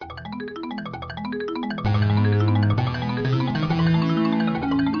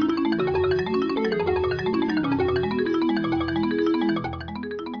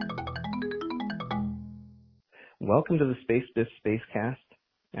welcome to the Space Diff Spacecast.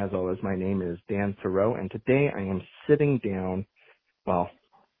 As always, my name is Dan Thoreau, and today I am sitting down, well,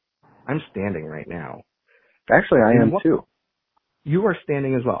 I'm standing right now. Actually, I am too. You are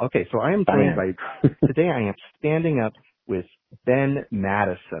standing as well. Okay, so I am joined by, today I am standing up with Ben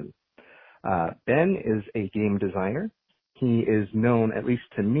Madison. Ben is a game designer. He is known, at least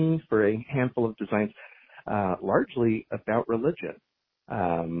to me, for a handful of designs, largely about religion.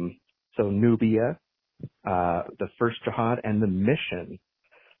 So Nubia, the First Jihad, and the Mission,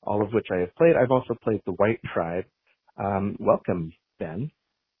 all of which I have played. I've also played the White Tribe. Welcome, Ben.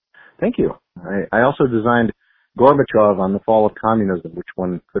 Thank you. I also designed Gorbachev on the Fall of Communism, which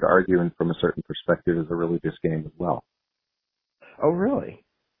one could argue, and from a certain perspective, is a religious game as well. Oh, really?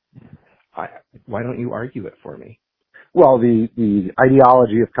 Why don't you argue it for me? Well, the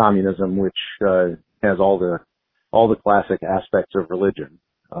ideology of communism, which has all the classic aspects of religion.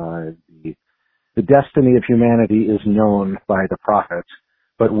 The destiny of humanity is known by the prophets,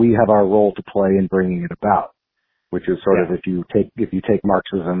 but we have our role to play in bringing it about, which is sort of, if you take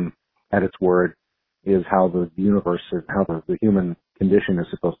Marxism at its word, is how the universe, how the human condition is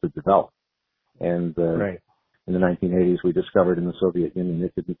supposed to develop. And in the 1980s, we discovered in the Soviet Union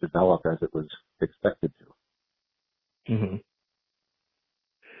it didn't develop as it was expected to. Mm-hmm.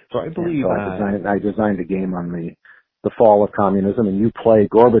 So I believe I designed a game on the fall of communism, and you play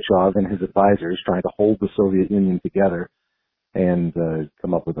Gorbachev and his advisors trying to hold the Soviet Union together and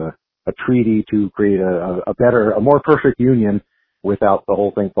come up with a treaty to create a more perfect union without the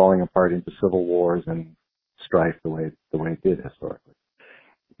whole thing falling apart into civil wars and strife the way it did historically.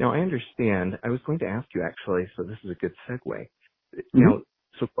 Now, I understand. I was going to ask you, actually, so this is a good segue. Mm-hmm. Now,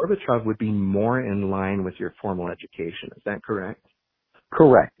 so Gorbachev would be more in line with your formal education. Is that correct?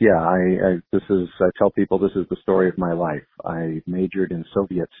 Correct. Yeah. I tell people this is the story of my life. I majored in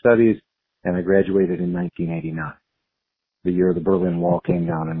Soviet studies, and I graduated in 1989, the year the Berlin Wall came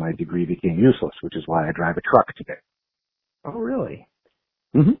down and my degree became useless, which is why I drive a truck today. Oh, really?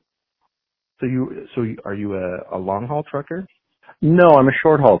 Mm-hmm. So are you a long haul trucker? No, I'm a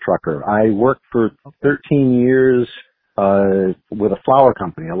short haul trucker. I worked for 13 years with a flower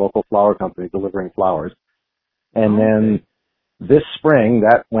company, a local flower company delivering flowers. And then this spring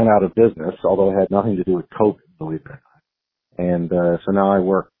that went out of business, although it had nothing to do with COVID, believe it or not. And so now I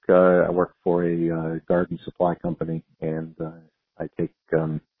work for a garden supply company, and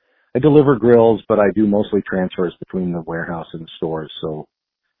I deliver grills, but I do mostly transfers between the warehouse and the stores. So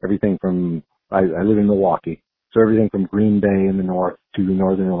everything from I live in Milwaukee. So everything from Green Bay in the north to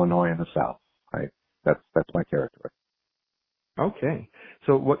northern Illinois in the south. That's my territory. Okay.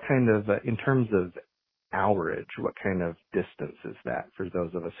 So what kind of, in terms of hourage, what kind of distance is that for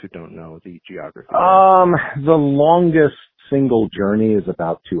those of us who don't know the geography? The longest single journey is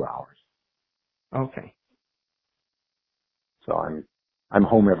about 2 hours. Okay. So I'm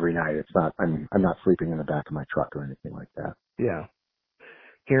home every night. It's not I'm not sleeping in the back of my truck or anything like that. Yeah.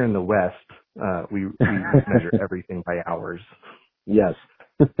 Here in the West, we measure everything by hours. Yes.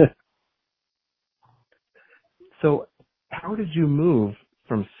 So how did you move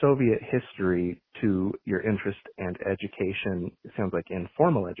from Soviet history to your interest and education, it sounds like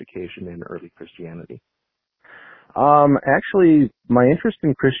informal education in early Christianity? Actually, my interest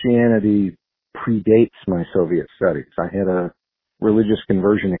in Christianity predates my Soviet studies. I had a religious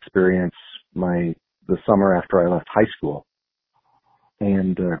conversion experience the summer after I left high school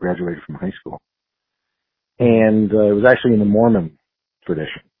and graduated from high school. And it was actually in the Mormon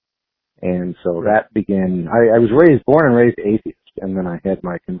tradition. And so that began, I was born and raised atheist, and then I had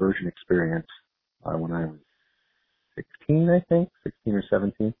my conversion experience when I was 16, I think, 16 or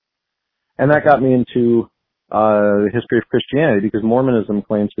 17. And that got me into the history of Christianity, because Mormonism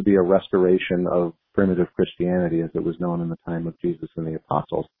claims to be a restoration of primitive Christianity as it was known in the time of Jesus and the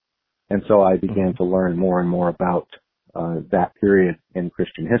apostles. And so I began to learn more and more about that period in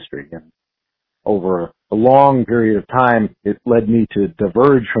Christian history. And over a long period of time, it led me to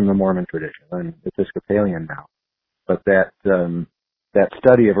diverge from the Mormon tradition. I'm Episcopalian now. But that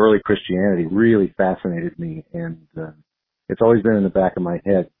study of early Christianity really fascinated me, and it's always been in the back of my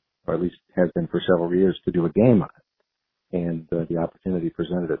head, or at least has been for several years, to do a game on it. And the opportunity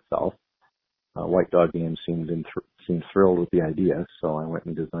presented itself. White Dog Games seemed thrilled with the idea, so I went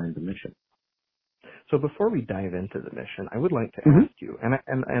and designed the mission. So before we dive into the mission, I would like to ask you,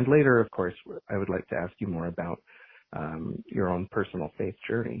 and later, of course, I would like to ask you more about your own personal faith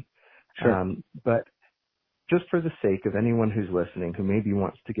journey. Sure. But just for the sake of anyone who's listening who maybe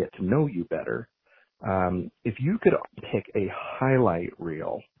wants to get to know you better, if you could pick a highlight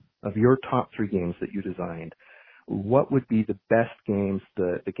reel of your top 3 games that you designed, what would be the best games,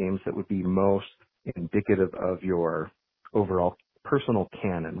 the games that would be most indicative of your overall personal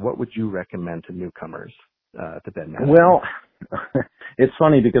canon, what would you recommend to newcomers to Ben Madison? Well, it's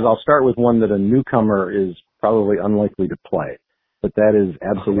funny because I'll start with one that a newcomer is probably unlikely to play, but that is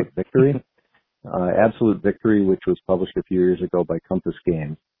Absolute Victory. Absolute Victory, which was published a few years ago by Compass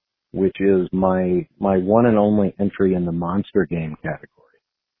Games, which is my one and only entry in the monster game category.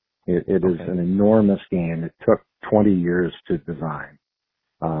 It is an enormous game. It took 20 years to design.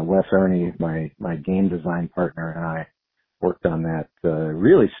 Wes Ernie, my game design partner, and I worked on that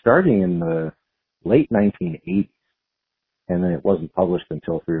really starting in the late 1980s, and then it wasn't published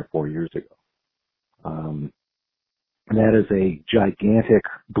until 3 or 4 years ago. And that is a gigantic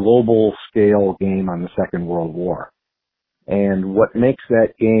global scale game on the Second World War. And what makes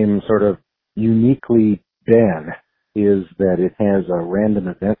that game sort of uniquely Ben is that it has a random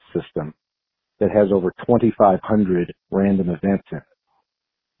event system that has over 2,500 random events in it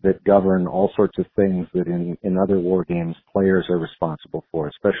that govern all sorts of things that in other war games players are responsible for,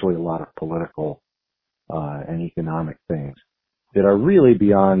 especially a lot of political and economic things that are really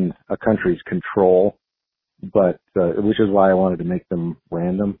beyond a country's control, but which is why I wanted to make them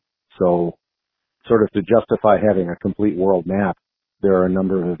random. So sort of to justify having a complete world map, there are a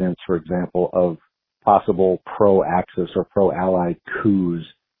number of events, for example, of possible pro-Axis or pro-Allied coups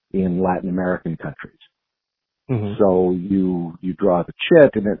in Latin American countries. Mm-hmm. So you draw the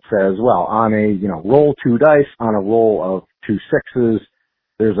chit and it says, well, on a, roll 2 dice, on a roll of 2 sixes,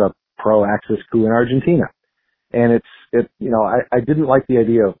 there's a pro-Axis coup in Argentina. And I didn't like the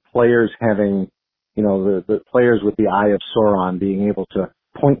idea of players having, the players with the Eye of Sauron being able to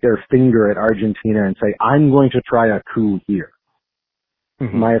point their finger at Argentina and say, I'm going to try a coup here.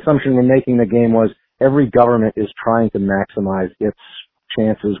 Mm-hmm. My assumption when making the game was every government is trying to maximize its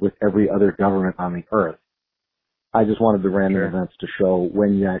chances with every other government on the earth. I just wanted the random events to show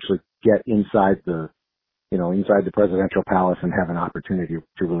when you actually get inside the presidential palace and have an opportunity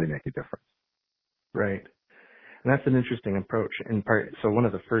to really make a difference. Right. And that's an interesting approach. In part, so one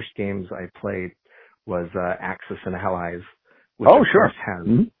of the first games I played was Axis and Allies, which of course has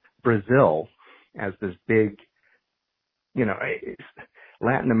Brazil as this big,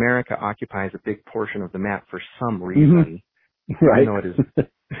 Latin America occupies a big portion of the map for some reason. Mm-hmm. Right. Even though it is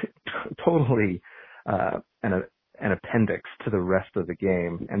totally an appendix to the rest of the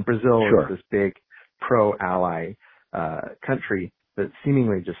game. And Brazil is this big pro-ally country that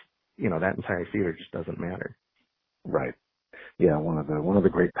seemingly just, that entire theater just doesn't matter. Right. Yeah, one of the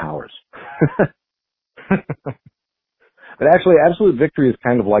great powers. But actually, Absolute Victory is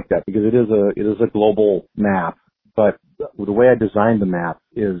kind of like that because it is a global map. But the way I designed the map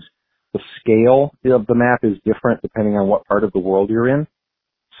is the scale of the map is different depending on what part of the world you're in.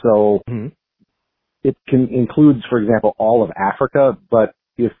 So it includes, for example, all of Africa. But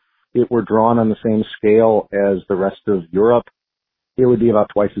if it were drawn on the same scale as the rest of Europe, it would be about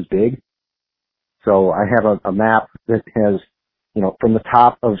twice as big. So I have a map that has, from the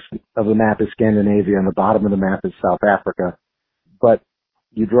top of the map is Scandinavia and the bottom of the map is South Africa. But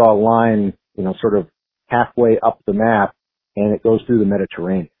you draw a line, sort of halfway up the map and it goes through the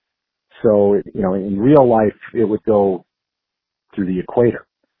Mediterranean. So, in real life, it would go through the equator.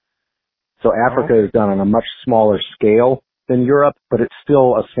 So Africa is done on a much smaller scale than Europe, but it's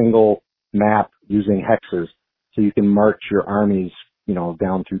still a single map using hexes. So you can march your armies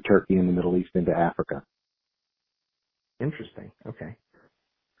down through Turkey and the Middle East into Africa. Interesting. Okay.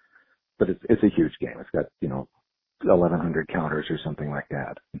 But it's a huge game. It's got, 1,100 counters or something like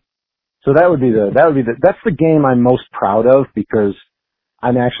that. So that's the game I'm most proud of because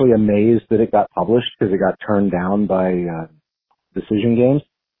I'm actually amazed that it got published because it got turned down by Decision Games.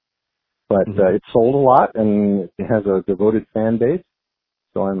 But it sold a lot and it has a devoted fan base.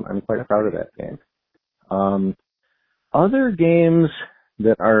 So I'm quite proud of that game. Other games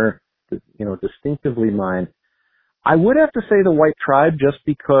that are, distinctively mine, I would have to say the White Tribe just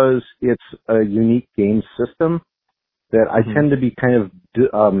because it's a unique game system that I tend to be kind of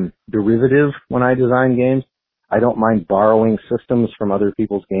derivative when I design games. I don't mind borrowing systems from other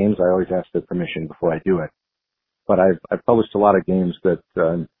people's games. I always ask their permission before I do it. But I've published a lot of games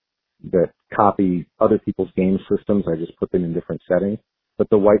that copy other people's game systems. I just put them in different settings. But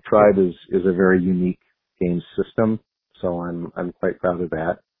the White Tribe is a very unique game system. So I'm quite proud of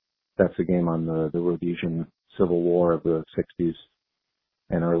that. That's a game on the Rhodesian Civil War of the 60s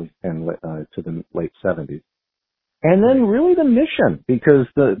and to the late 70s. And then really the mission, because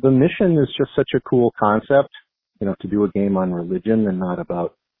the mission is just such a cool concept, to do a game on religion and not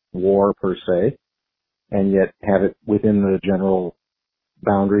about war per se, and yet have it within the general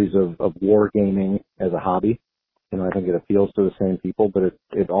boundaries of war gaming as a hobby. I think it appeals to the same people, but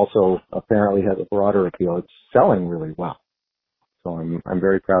it also apparently has a broader appeal. It's selling really well. So I'm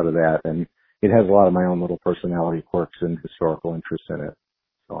very proud of that, and it has a lot of my own little personality quirks and historical interests in it.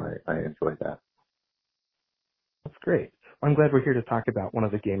 So I enjoy that. That's great. Well, I'm glad we're here to talk about one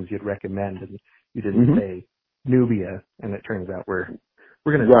of the games you'd recommend, and you didn't say Nubia, and it turns out we're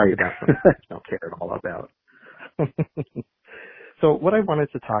going to talk about something I don't care at all about. So what I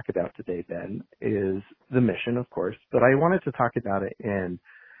wanted to talk about today, Ben, is the mission, of course, but I wanted to talk about it in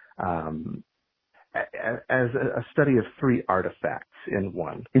as a study of three artifacts in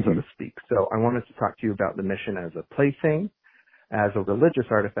one, so to speak. So I wanted to talk to you about the mission as a plaything, as a religious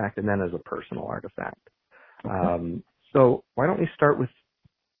artifact, and then as a personal artifact. So why don't we start with,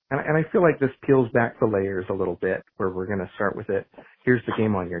 and I feel like this peels back the layers a little bit, where we're going to start with it. Here's the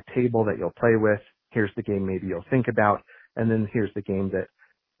game on your table that you'll play with. Here's the game maybe you'll think about. And then here's the game that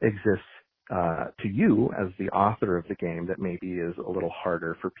exists to you as the author of the game that maybe is a little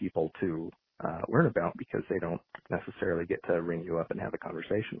harder for people to learn about because they don't necessarily get to ring you up and have a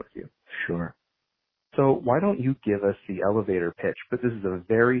conversation with you. Sure. So why don't you give us the elevator pitch? But this is a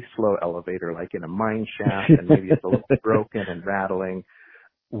very slow elevator, like in a mine shaft, and maybe it's a little broken and rattling.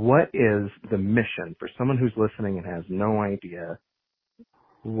 What is the mission for someone who's listening and has no idea?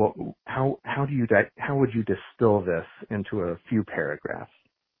 How would you distill this into a few paragraphs?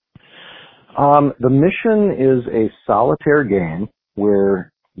 The mission is a solitaire game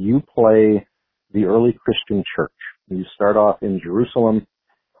where you play the early Christian church. You start off in Jerusalem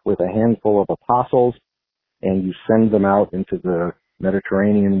with a handful of apostles, and you send them out into the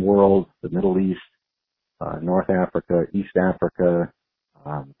Mediterranean world, the Middle East, North Africa, East Africa,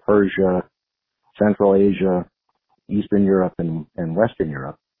 Persia, Central Asia, Eastern Europe, and Western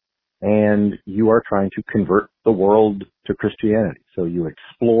Europe. And you are trying to convert the world to Christianity. So you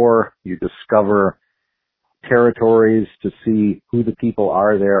explore, you discover territories to see who the people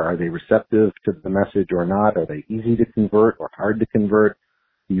are there. Are they receptive to the message or not? Are they easy to convert or hard to convert?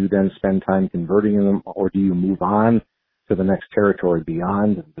 Do you then spend time converting them, or do you move on to the next territory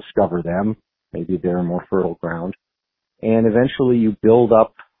beyond and discover them? Maybe they're more fertile ground. And eventually you build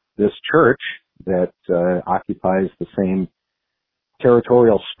up this church that occupies the same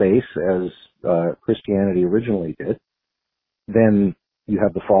territorial space as Christianity originally did. Then you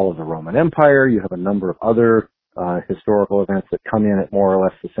have the fall of the Roman Empire. You have a number of other historical events that come in at more or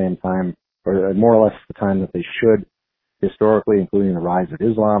less the same time, or more or less the time that they should historically, including the rise of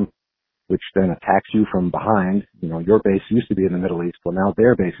Islam, which then attacks you from behind. Your base used to be in the Middle East. Well, now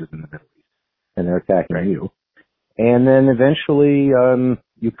their base is in the Middle East, and they're attacking you. And then eventually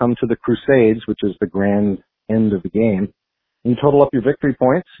you come to the Crusades, which is the grand end of the game. You total up your victory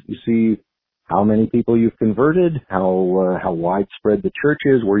points. You see how many people you've converted, how widespread the church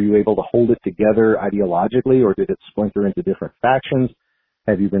is. Were you able to hold it together ideologically, or did it splinter into different factions?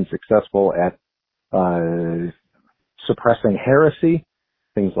 Have you been successful at suppressing heresy,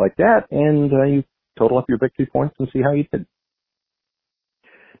 things like that? And you total up your victory points and see how you did.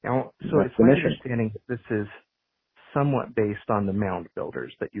 Now, so it's my understanding that this is somewhat based on the Mound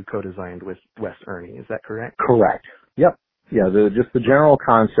Builders that you co-designed with Wes Ernie. Is that correct? Correct. Yep. Yeah, just the general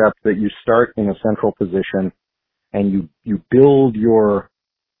concept that you start in a central position and you build your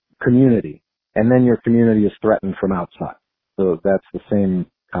community, and then your community is threatened from outside. So that's the same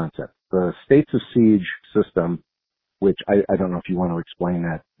concept. The States of Siege system, which I don't know if you want to explain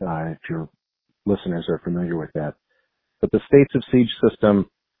that, if your listeners are familiar with that, but the States of Siege system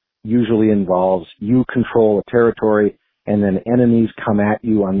usually involves you control a territory, and then enemies come at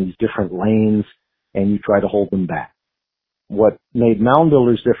you on these different lanes, and you try to hold them back. What made Mound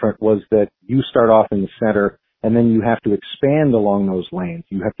Builders different was that you start off in the center, and then you have to expand along those lanes.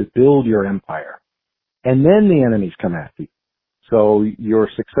 You have to build your empire. And then the enemies come at you. So your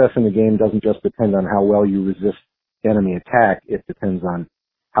success in the game doesn't just depend on how well you resist enemy attack. It depends on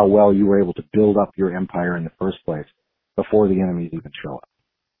how well you were able to build up your empire in the first place before the enemies even show up.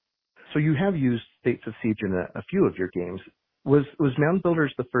 So you have used States of Siege in a few of your games. Was Mound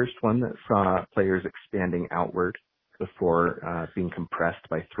Builders the first one that saw players expanding outward before being compressed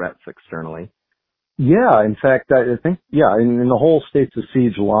by threats externally? Yeah, in fact, I think, in the whole States of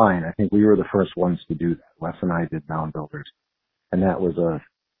Siege line, I think we were the first ones to do that. Wes and I did Mound Builders. And that was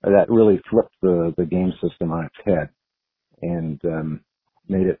that really flipped the game system on its head and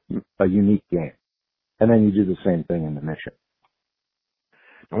made it a unique game. And then you do the same thing in the mission.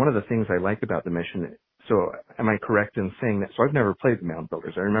 And one of the things I like about the mission, so am I correct in saying that, so I've never played the Mound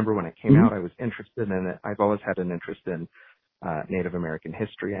Builders. I remember when it came out, I was interested in it. I've always had an interest in Native American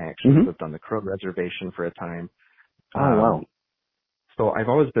history. I actually lived on the Crow Reservation for a time. Oh, wow. So I've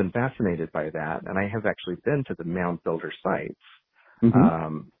always been fascinated by that, and I have actually been to the mound builder sites,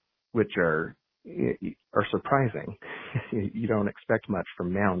 which are surprising. You don't expect much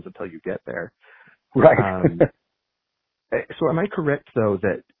from mounds until you get there. Right. So am I correct, though,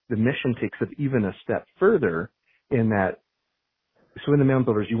 that the mission takes it even a step further in that, so in the mound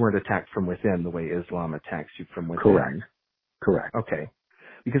builders, you weren't attacked from within the way Islam attacks you from within? Correct. Okay.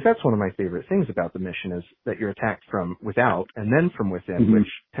 Because that's one of my favorite things about the mission is that you're attacked from without and then from within, which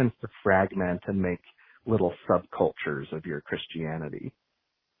tends to fragment and make little subcultures of your Christianity.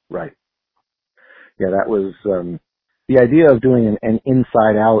 Right. Yeah, that was the idea of doing an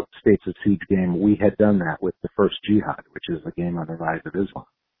inside-out States of Siege game. We had done that with the first Jihad, which is a game on the rise of Islam,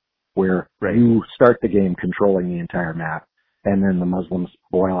 where you start the game controlling the entire map, and then the Muslims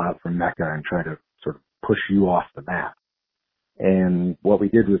boil out from Mecca and try to sort of push you off the map. And what I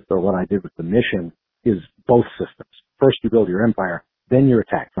did with the mission is both systems. First you build your empire, then you're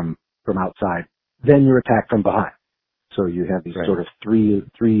attacked from outside, then you're attacked from behind. So you have these sort of three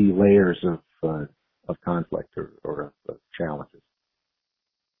layers of conflict or of challenges.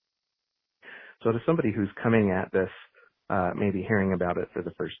 So to somebody who's coming at this, maybe hearing about it for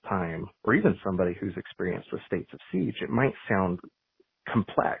the first time, or even somebody who's experienced the States of Siege, it might sound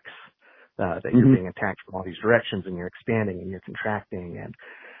complex. That you're being attacked from all these directions and you're expanding and you're contracting. And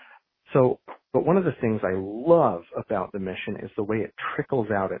so, but one of the things I love about the mission is the way it trickles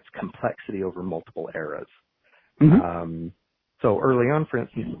out its complexity over multiple eras. So early on, for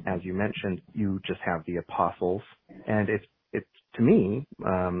instance, as you mentioned, you just have the apostles, and it's to me,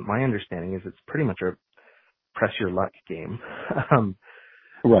 my understanding is it's pretty much a press your luck game.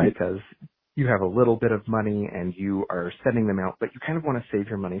 Because you have a little bit of money and you are sending them out, but you kind of want to save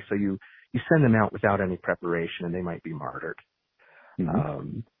your money, so you send them out without any preparation, and they might be martyred.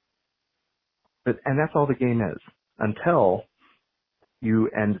 And that's all the game is until you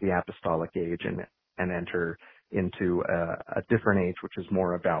end the apostolic age and enter into a different age, which is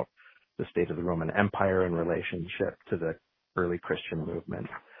more about the state of the Roman Empire in relationship to the early Christian movement.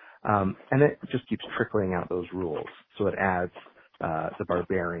 And it just keeps trickling out those rules. So it adds the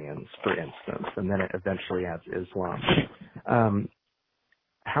barbarians, for instance, and then it eventually adds Islam.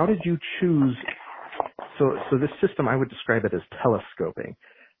 How did you choose? So this system, I would describe it as telescoping.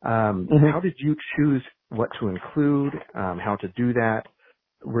 How did you choose what to include? How to do that?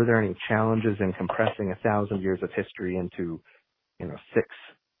 Were there any challenges in compressing 1,000 years of history into, 6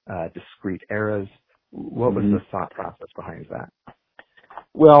 discrete eras? What was the thought process behind that?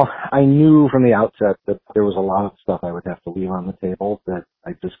 Well, I knew from the outset that there was a lot of stuff I would have to leave on the table that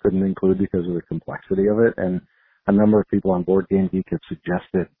I just couldn't include because of the complexity of it. And a number of people on Board Game Geek have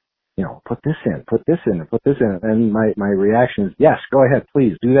suggested, put this in, put this in, and put this in. And my reaction is, yes, go ahead,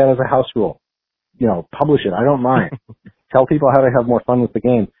 please do that as a house rule. Publish it. I don't mind. Tell people how to have more fun with the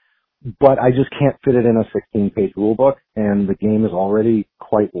game. But I just can't fit it in a 16-page rule book, and the game is already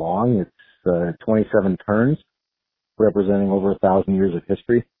quite long. It's 27 turns, representing over 1,000 years of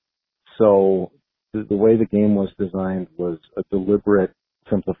history. So the way the game was designed was a deliberate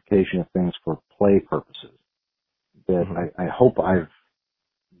simplification of things for play purposes that I hope I've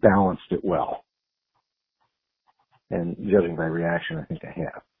balanced it well. And judging by reaction, I think I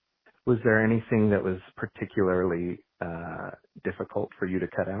have. Was there anything that was particularly difficult for you to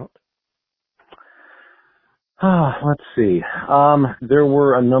cut out? Let's see. There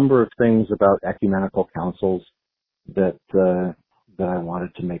were a number of things about ecumenical councils that I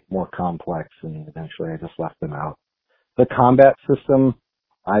wanted to make more complex, and eventually I just left them out. The combat system,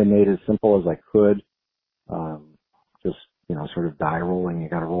 I made as simple as I could. Just, sort of die rolling. You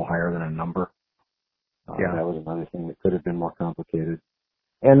got to roll higher than a number. That was another thing that could have been more complicated.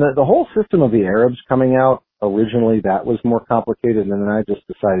 And the whole system of the Arabs coming out, originally that was more complicated, and then I just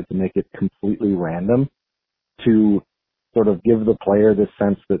decided to make it completely random to sort of give the player this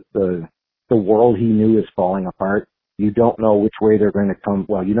sense that the world he knew is falling apart. You don't know which way they're going to come.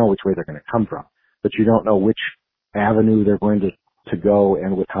 Well, you know which way they're going to come from, but you don't know which avenue they're going to go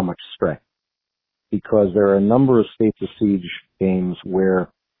and with how much strength. Because there are a number of States of Siege games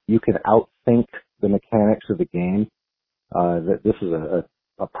where you can outthink the mechanics of the game. That this is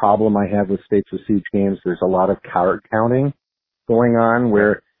a problem I have with States of Siege games. There's a lot of card counting going on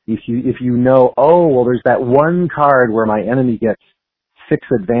where if you know, there's that one card where my enemy gets 6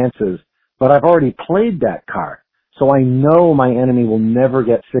 advances, but I've already played that card. So I know my enemy will never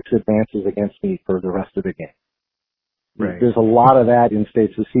get 6 advances against me for the rest of the game. Right. There's a lot of that in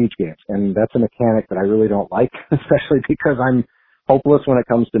States of Siege games, and that's a mechanic that I really don't like, especially because I'm hopeless when it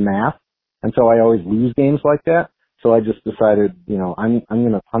comes to math, and so I always lose games like that. So I just decided, I'm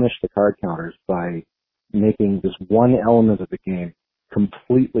going to punish the card counters by making this one element of the game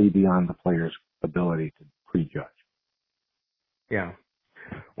completely beyond the player's ability to prejudge. Yeah.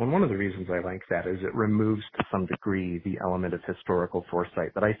 Well, one of the reasons I like that is it removes to some degree the element of historical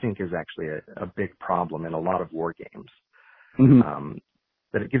foresight that I think is actually a big problem in a lot of war games. Mm-hmm.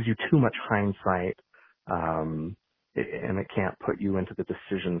 That it gives you too much hindsight, and it can't put you into the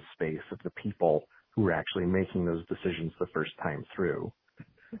decision space of the people who are actually making those decisions the first time through.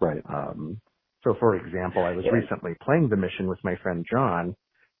 Right. So, for example, I was recently playing the mission with my friend John,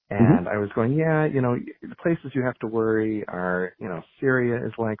 and Mm-hmm. I was going, the places you have to worry are, Syria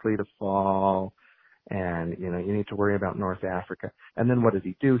is likely to fall, and, you need to worry about North Africa. And then what did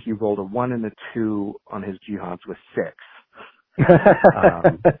he do? He rolled a 1 and a 2 on his jihads with 6.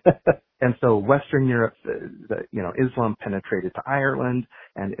 And so Western Europe, Islam penetrated to Ireland,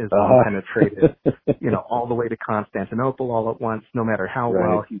 and Islam penetrated, all the way to Constantinople all at once, no matter how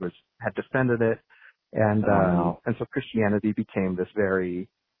well he had defended it. And and so Christianity became this very,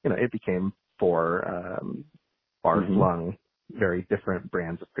 it became 4 far-flung, very different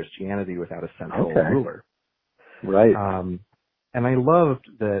brands of Christianity without a central ruler. Right. And I loved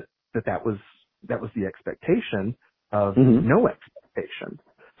that was the expectation of no expectation.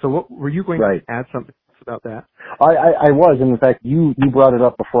 So what were you going to add something about that? I was, and in fact, you brought it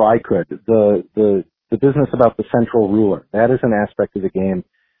up before I could. The business about the central ruler. That is an aspect of the game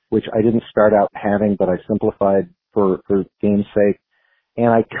which I didn't start out having, but I simplified for game's sake. And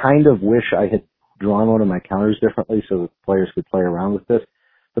I kind of wish I had drawn one of my counters differently so that players could play around with this.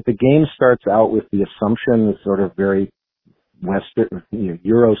 But the game starts out with the assumption, the sort of very Western,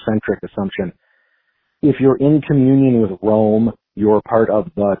 Eurocentric assumption. If you're in communion with Rome, you're part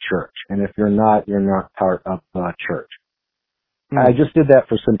of the church. And if you're not part of the church. I just did that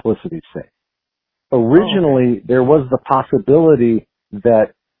for simplicity's sake. Originally, there was the possibility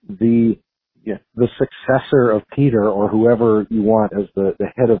that the successor of Peter, or whoever you want as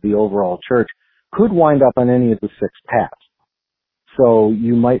the head of the overall church, could wind up on any of the 6 paths. So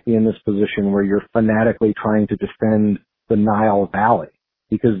you might be in this position where you're fanatically trying to defend the Nile Valley,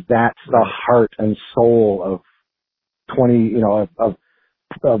 because that's the heart and soul of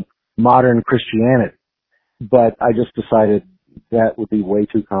of modern Christianity. But I just decided that would be way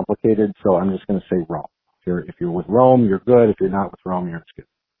too complicated, so I'm just going to say Rome. If you're with Rome, you're good. If you're not with Rome, you're good.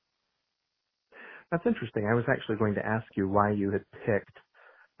 That's interesting. I was actually going to ask you why you had picked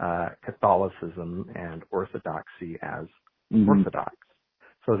Catholicism and Orthodoxy as Orthodox.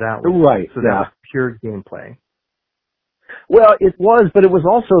 So that was pure gameplay. Well, it was, but it was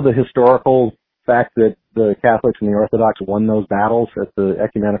also the historical fact that the Catholics and the Orthodox won those battles at the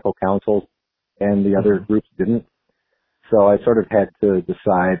ecumenical councils, and the other groups didn't. So I sort of had to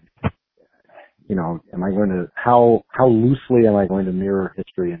decide, am I going to, how loosely am I going to mirror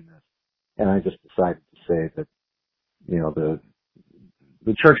history in this? And I just decided to say that,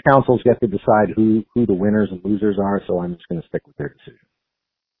 the church councils get to decide who the winners and losers are, so I'm just going to stick with their decision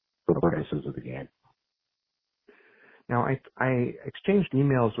for purposes of the game. Now, I exchanged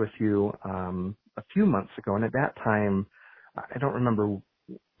emails with you a few months ago, and at that time, I don't remember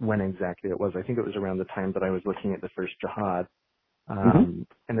when exactly it was. I think it was around the time that I was looking at the first jihad. And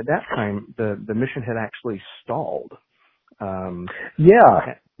at that time, the mission had actually stalled.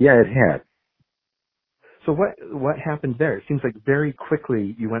 Yeah, it had. So what happened there? It seems like very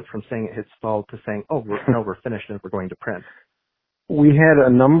quickly you went from saying it had stalled to saying, we're finished and we're going to print. We had a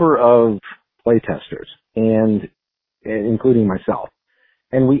number of playtesters, and including myself.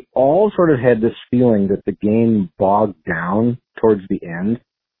 And we all sort of had this feeling that the game bogged down towards the end,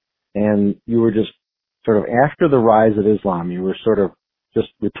 and you were just sort of, after the rise of Islam, you were sort of just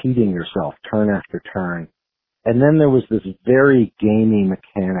repeating yourself turn after turn. And then there was this very gamey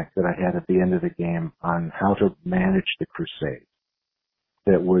mechanic that I had at the end of the game on how to manage the crusade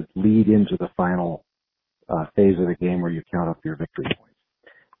that would lead into the final phase of the game where you count up your victory points.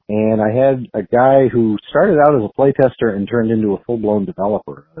 And I had a guy who started out as a playtester and turned into a full-blown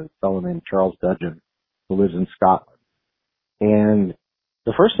developer, a fellow named Charles Dudgeon, who lives in Scotland. And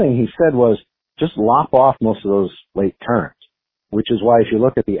the first thing he said was, just lop off most of those late turns, which is why if you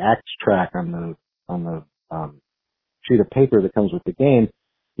look at the acts track on the sheet of paper that comes with the game,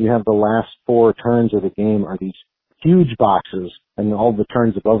 you have the last 4 turns of the game are these huge boxes, and all the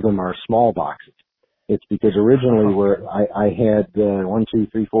turns above them are small boxes. It's because originally where I had 1, 2,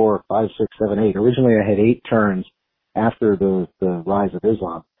 3, 4, 5, 6, 7, 8. Originally I had 8 turns after the rise of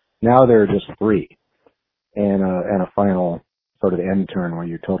Islam. Now there are just 3, and a final sort of end turn where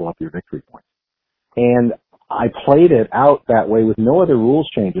you total up your victory points. And I played it out that way with no other rules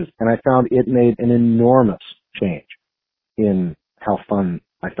changes, and I found it made an enormous change in how fun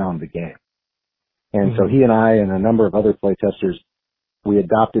I found the game. And so he and I and a number of other playtesters we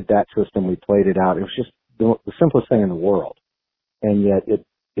adopted that system. We played it out. It was just the simplest thing in the world. And yet it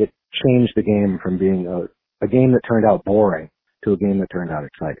changed the game from being a game that turned out boring to a game that turned out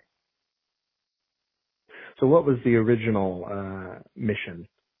exciting. So what was the original mission?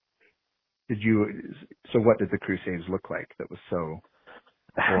 So what did the Crusades look like that was so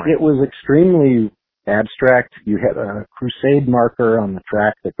boring? It was extremely abstract. You had a crusade marker on the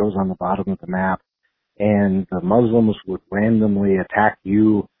track that goes on the bottom of the map, and the Muslims would randomly attack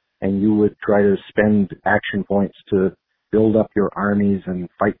you, and you would try to spend action points to build up your armies and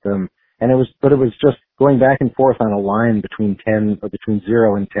fight them. And it was just going back and forth on a line between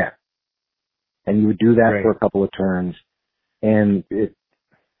 0 and 10. And you would do that Right. for a couple of turns. And it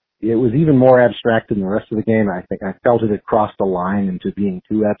was even more abstract than the rest of the game. I think I felt it had crossed a line into being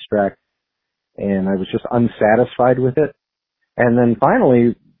too abstract, and I was just unsatisfied with it. And then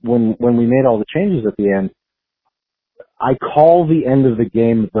finally, when we made all the changes at the end, I call the end of the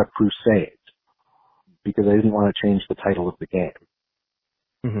game the Crusades, because I didn't want to change the title of the game.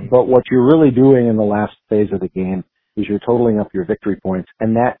 Mm-hmm. But what you're really doing in the last phase of the game is you're totaling up your victory points,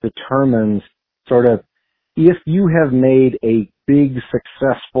 and that determines sort of if you have made a big,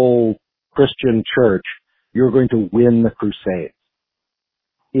 successful Christian church, you're going to win the Crusades.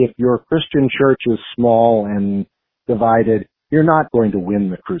 If your Christian church is small and divided, you're not going to win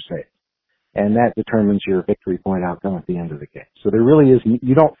the Crusades. And that determines your victory point outcome at the end of the game. So there really is,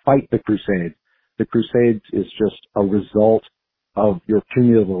 you don't fight the Crusades. The Crusades is just a result of your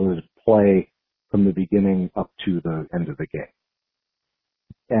cumulative play from the beginning up to the end of the game.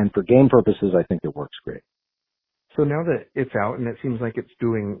 And for game purposes, I think it works great. So now that it's out and it seems like it's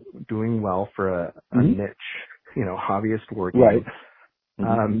doing well for a Mm-hmm. niche, hobbyist war game. Right.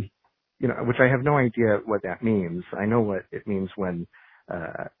 Mm-hmm. Which I have no idea what that means. I know what it means when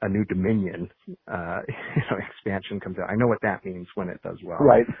a new Dominion, expansion comes out. I know what that means when it does well.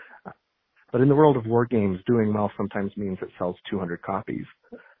 Right. But in the world of war games, doing well sometimes means it sells 200 copies.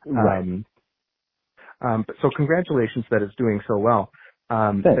 Right. But so congratulations that it's doing so well.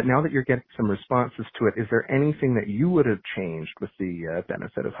 But now that you're getting some responses to it, is there anything that you would have changed with the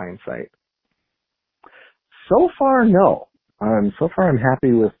benefit of hindsight? So far, no. So far, I'm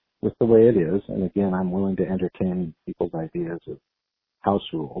happy with the way it is. And again, I'm willing to entertain people's ideas of house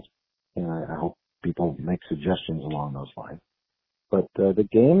rules. And I hope people make suggestions along those lines. But the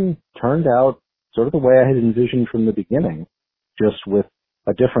game turned out sort of the way I had envisioned from the beginning, just with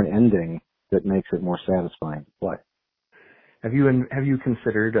a different ending that makes it more satisfying to play. Have you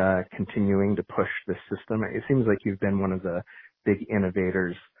considered continuing to push this system? It seems like you've been one of the big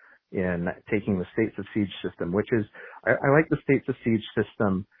innovators in taking the States of Siege system, which is, I like the States of Siege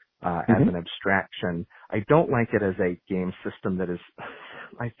system as an abstraction. I don't like it as a game system that is,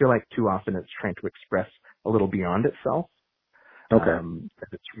 I feel like too often it's trying to express a little beyond itself. Okay.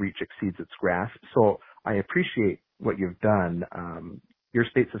 That its reach exceeds its grasp. So I appreciate what you've done. Your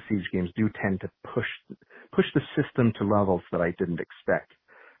States of Siege games do tend to push the system to levels that I didn't expect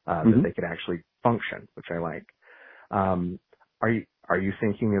that they could actually function, which I like. Are you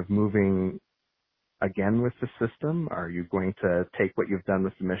thinking of moving again with the system? Are you going to take what you've done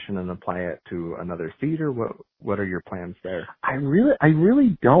with the mission and apply it to another theater? What are your plans there? I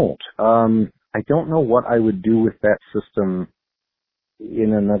really don't. I don't know what I would do with that system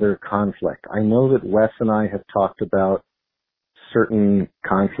in another conflict. I know that Wes and I have talked about certain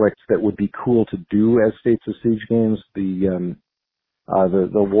conflicts that would be cool to do as States of Siege games. The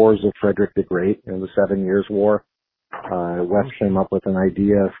wars of Frederick the Great, the 7 Years' War. Wes came up with an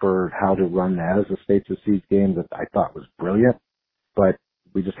idea for how to run that as a States of Siege game that I thought was brilliant, but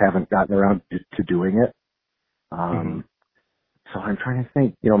we just haven't gotten around to doing it. So I'm trying to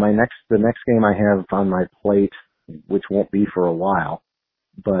think, the next game I have on my plate, which won't be for a while,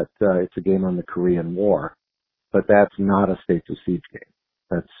 but it's a game on the Korean War, but that's not a States of Siege game.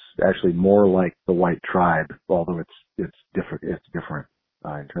 That's actually more like the White Tribe, although it's different. It's different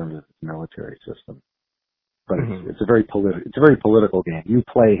in terms of its military system. But it's a very political game. You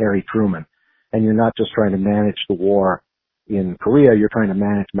play Harry Truman, and you're not just trying to manage the war in Korea. You're trying to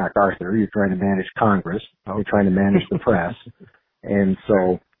manage MacArthur. You're trying to manage Congress. You're trying to manage the press, and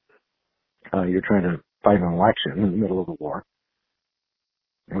so you're trying to fight an election in the middle of the war,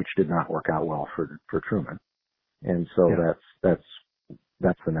 which did not work out well for Truman. And so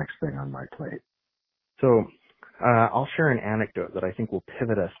that's the next thing on my plate. So I'll share an anecdote that I think will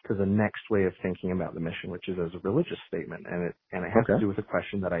pivot us to the next way of thinking about the mission, which is as a religious statement, and it has to do with a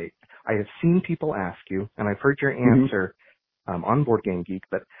question that I have seen people ask you, and I've heard your answer on Board Game Geek,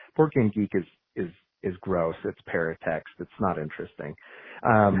 but Board Game Geek is gross. It's paratext. It's not interesting.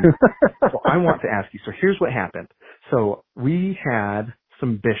 So I want to ask you. So here's what happened. So we had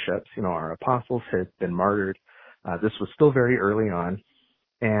some bishops, our apostles had been martyred. This was still very early on.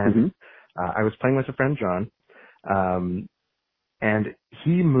 And I was playing with a friend, John, and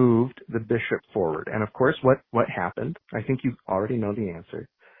he moved the bishop forward. And of course, what happened? I think you already know the answer.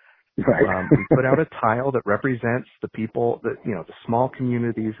 Right. We put out a tile that represents the people that, the small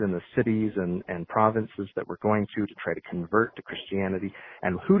communities in the cities and provinces that we're going to try to convert to Christianity.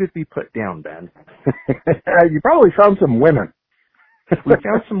 And who did we put down, Ben? You probably found some women. We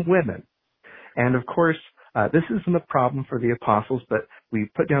found some women. And of course, this isn't a problem for the apostles, but we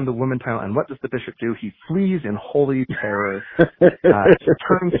put down the woman tile, and what does the bishop do? He flees in holy terror,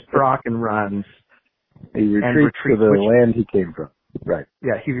 turns rock and runs. He retreats to the land he came from. Right.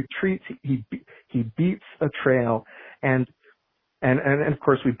 Yeah, he retreats. He beats a trail, and of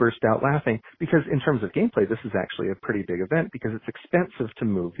course we burst out laughing because in terms of gameplay, this is actually a pretty big event because it's expensive to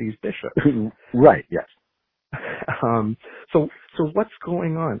move these bishops. Right. Yes. So what's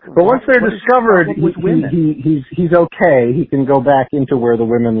going on? But once they're discovered, he's okay. He can go back into where the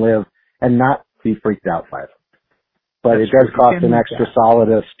women live and not be freaked out by them. But it does cost an extra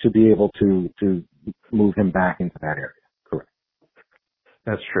solidus to be able to move him back into that area. Correct.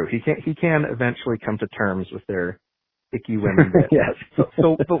 That's true. He can eventually come to terms with their icky women. Yes.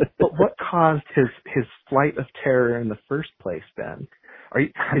 But what caused his flight of terror in the first place, Ben?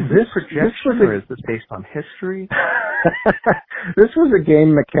 Is this projection or is this based on history? This was a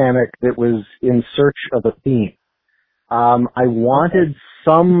game mechanic that was in search of a theme. I wanted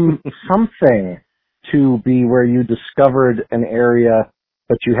something to be where you discovered an area,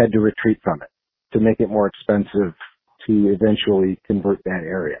 but you had to retreat from it to make it more expensive to eventually convert that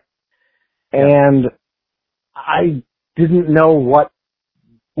area. And I didn't know what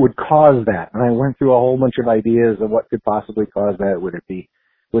would cause that. And I went through a whole bunch of ideas of what could possibly cause that. Would it be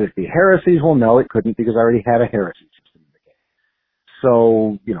heresies? Well, no, it couldn't because I already had a heresy system in the game.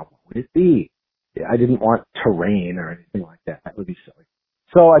 So, what would it be? I didn't want terrain or anything like that. That would be silly.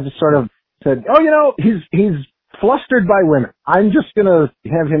 So I just sort of said, he's flustered by women. I'm just going to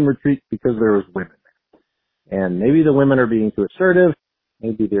have him retreat because there was women there. And maybe the women are being too assertive.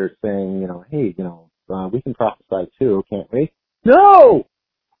 Maybe they're saying, hey, we can prophesy too, can't we? No!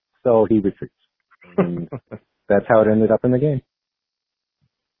 So he retreats. And that's how it ended up in the game.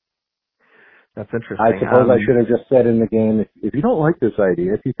 That's interesting. I suppose I should have just said in the game, if you don't like this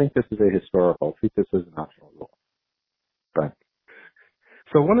idea, if you think this is a historical, treat this as an optional rule. But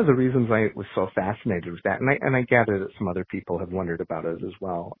so one of the reasons I was so fascinated with that, and I gather that some other people have wondered about it as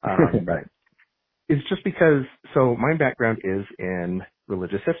well, right, is just because, so my background is in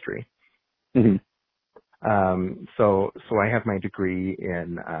religious history. Mm-hmm. So I have my degree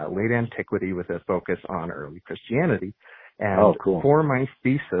in late antiquity with a focus on early Christianity. And cool. For my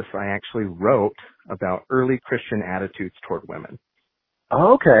thesis, I actually wrote about early Christian attitudes toward women.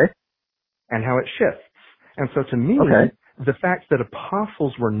 Oh, okay. And how it shifts. And so to me, the fact that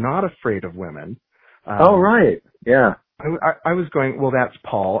apostles were not afraid of women. Right. Yeah. I was going, well, that's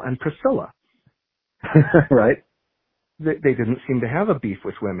Paul and Priscilla. Right. They didn't seem to have a beef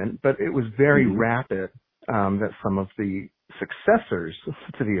with women, but it was very rapid that some of the successors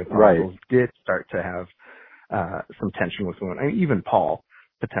to the apostles did start to have some tension with women. I mean, even Paul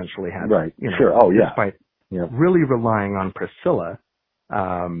potentially had, sure. Oh, yeah. Despite really relying on Priscilla.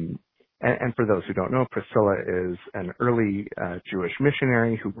 And for those who don't know, Priscilla is an early Jewish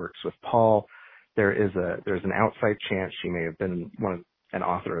missionary who works with Paul. There's an outside chance she may have been an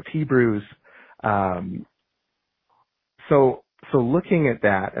author of Hebrews. So looking at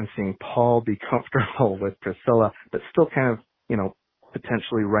that and seeing Paul be comfortable with Priscilla, but still kind of,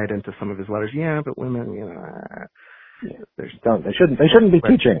 potentially write into some of his letters, but women, they shouldn't be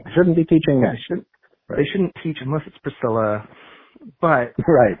teaching. They shouldn't be teaching that. They shouldn't teach unless it's Priscilla. But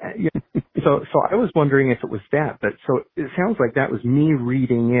right. So I was wondering if it was that. But so it sounds like that was me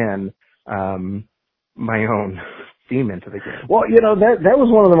reading in my own theme into the game. Well, that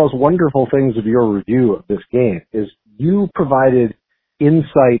was one of the most wonderful things of your review of this game is you provided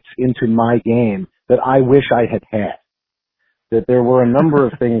insights into my game that I wish I had had. That there were a number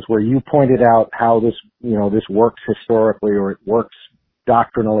of things where you pointed out how this works historically or it works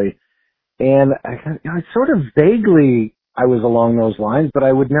doctrinally. And I sort of vaguely, I was along those lines, but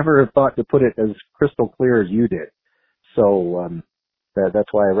I would never have thought to put it as crystal clear as you did. So,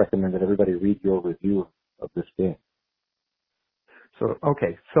 that's why I recommend that everybody read your review of this game. So,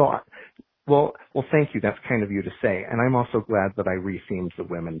 okay. Well, thank you. That's kind of you to say. And I'm also glad that I rethemed the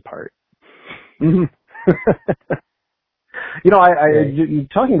women part. Mm-hmm.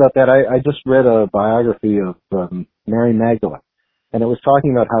 Talking about that, I just read a biography of Mary Magdalene, and it was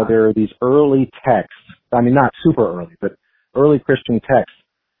talking about how there are these early texts I mean, not super early, but early Christian texts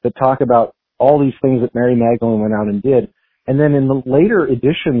that talk about all these things that Mary Magdalene went out and did. And then in the later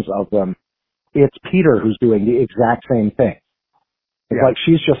editions of them, it's Peter who's doing the exact same thing. It's like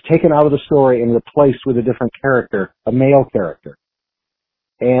she's just taken out of the story and replaced with a different character, a male character.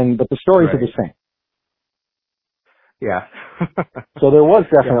 But the stories are the same. Yeah. So there was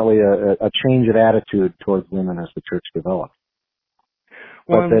definitely a change of attitude towards women as the church developed.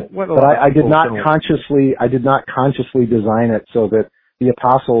 Well, but I did not consciously design it so that the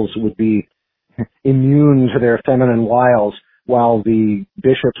apostles would be immune to their feminine wiles while the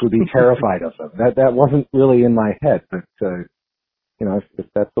bishops would be terrified of them. That wasn't really in my head, but if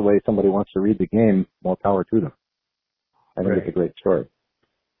that's the way somebody wants to read the game, more power to them. I think it's a great story.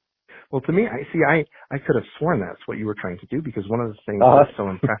 Well, to me, I could have sworn that's what you were trying to do, because one of the things that's so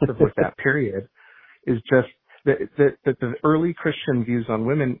impressive with that period is just the early Christian views on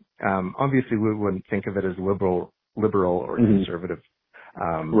women. Obviously, we wouldn't think of it as liberal or conservative.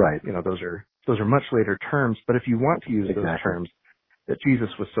 Right. Those are much later terms. But if you want to use those terms, that Jesus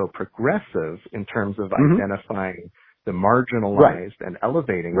was so progressive in terms of identifying the marginalized and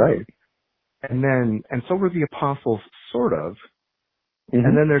elevating them. And so were the apostles, sort of.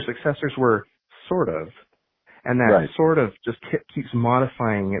 And then their successors were sort of. And that sort of just keeps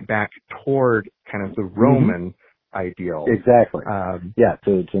modifying it back toward kind of the Roman ideal. Exactly.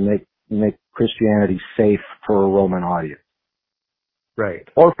 To make Christianity safe for a Roman audience. Right.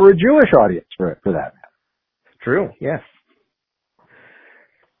 Or for a Jewish audience, for that matter. True, yes.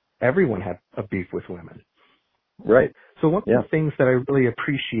 Everyone had a beef with women. Right. So one of the things that I really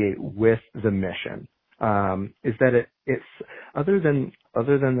appreciate with the mission is that it's other than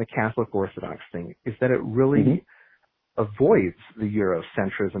the Catholic Orthodox thing, is that it really avoids the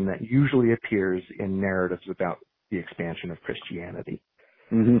Eurocentrism that usually appears in narratives about the expansion of Christianity.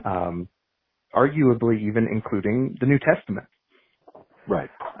 Arguably even including the New Testament.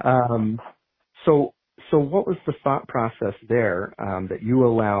 Right. So what was the thought process there that you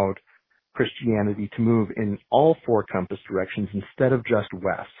allowed Christianity to move in all four compass directions instead of just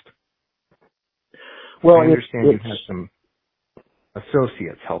west? Well, I understand you had some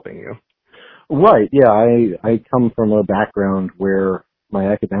associates helping you. Right, yeah. I come from a background where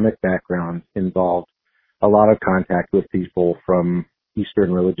my academic background involved a lot of contact with people from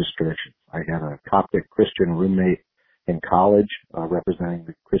Eastern religious traditions. I had a Coptic Christian roommate in college representing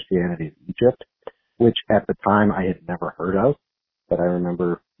the Christianity of Egypt, which at the time I had never heard of. But I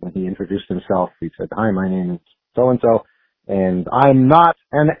remember when he introduced himself, he said, "Hi, my name is so-and-so, and I'm not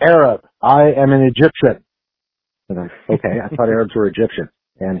an Arab. I am an Egyptian." And okay, I thought Arabs were Egyptian.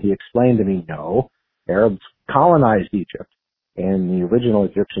 And he explained to me, no, Arabs colonized Egypt, and the original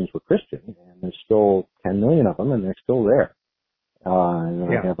Egyptians were Christian, and there's still 10 million of them, and they're still there.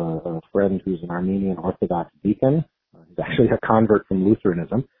 And I have a friend who's an Armenian Orthodox deacon. He's actually a convert from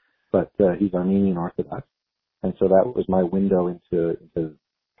Lutheranism, but he's Armenian Orthodox. And so that was my window into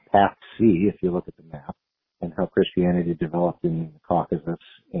Path C, if you look at the map, and how Christianity developed in the Caucasus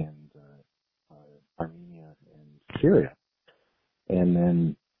and Armenia and Syria. And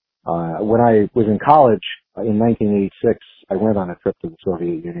then when I was in college in 1986, I went on a trip to the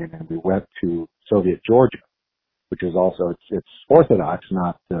Soviet Union, and we went to Soviet Georgia, which is also it's Orthodox,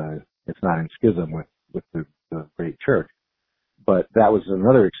 it's not in schism with the great church. But that was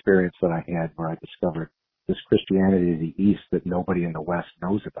another experience that I had where I discovered this Christianity of the East that nobody in the West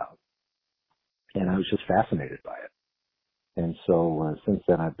knows about. And I was just fascinated by it. And so since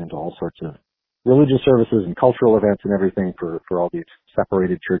then I've been to all sorts of religious services and cultural events and everything for all these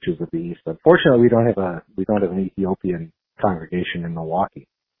separated churches of the East. Unfortunately, we don't have an Ethiopian congregation in Milwaukee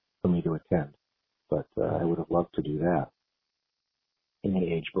for me to attend. But I would have loved to do that in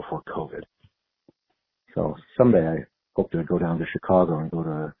the age before COVID. So someday I hope to go down to Chicago and go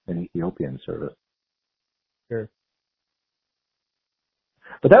to an Ethiopian service. Sure.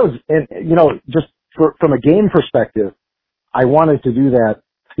 But that was, just from a game perspective, I wanted to do that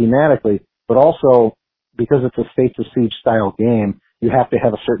thematically, but also because it's a States of Siege style game, you have to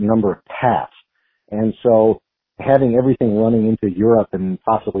have a certain number of paths. And so having everything running into Europe and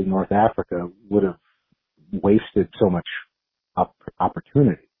possibly North Africa would have wasted so much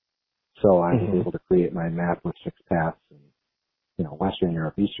opportunity. So I was able to create my map with 6 paths, and, Western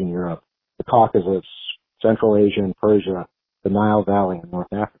Europe, Eastern Europe, the Caucasus, Central Asia and Persia, the Nile Valley, and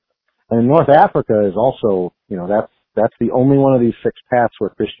North Africa. And North Africa is also, that's the only one of these 6 paths where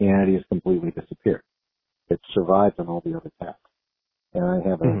Christianity has completely disappeared. It survived on all the other paths. And I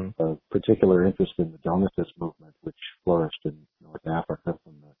have a particular interest in the Donatist movement, which flourished in North Africa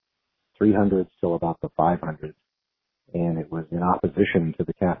from the 300s till about the 500s. And it was in opposition to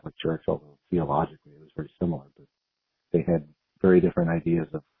the Catholic Church, although theologically it was very different ideas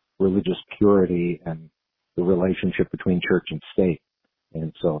of religious purity and the relationship between church and state.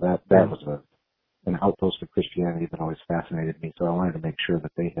 And so that was an outpost of Christianity that always fascinated me. So I wanted to make sure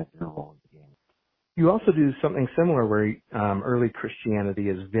that they had their role in the game. You also do something similar where early Christianity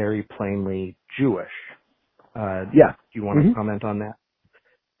is very plainly Jewish. Yeah. Do you want to comment on that?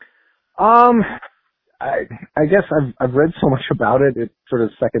 I guess I've read so much about it, it's sort of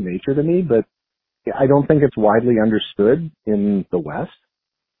second nature to me, but I don't think it's widely understood in the West,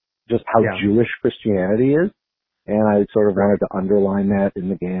 just how Jewish Christianity is. And I sort of wanted to underline that in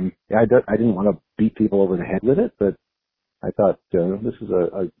the game. I didn't want to beat people over the head with it, but I thought this is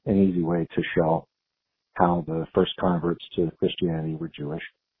an easy way to show how the first converts to Christianity were Jewish.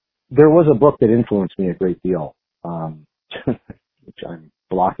 There was a book that influenced me a great deal, which I'm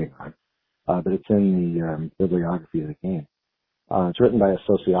blocking on, but it's in the bibliography of the game. It's written by a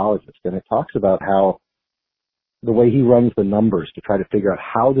sociologist, and it talks about how the way he runs the numbers to try to figure out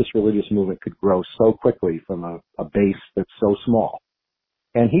how this religious movement could grow so quickly from a base that's so small.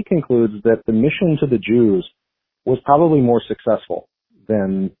 And he concludes that the mission to the Jews was probably more successful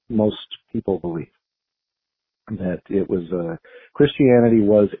than most people believe. That it was, Christianity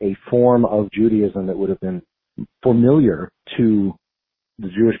was a form of Judaism that would have been familiar to the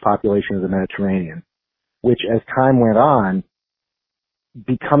Jewish population of the Mediterranean, which as time went on,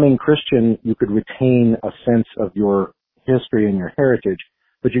 becoming Christian, you could retain a sense of your history and your heritage,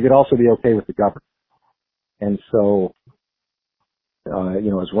 but you could also be okay with the government. And so,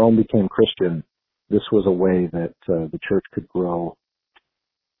 as Rome became Christian, this was a way that the church could grow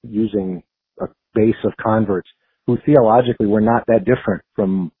using a base of converts who theologically were not that different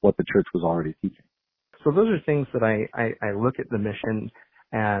from what the church was already teaching. So those are things that I look at the mission,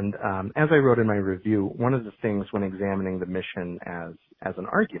 and as I wrote in my review, one of the things when examining the mission as an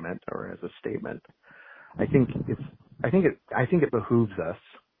argument or as a statement, I think it behooves us.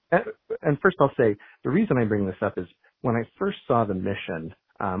 And first I'll say the reason I bring this up is when I first saw the mission,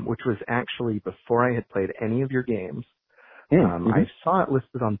 which was actually before I had played any of your games, I saw it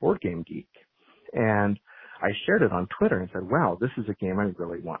listed on Board Game Geek, and I shared it on Twitter and said, wow, this is a game I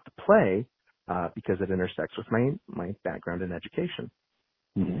really want to play because it intersects with my background in education.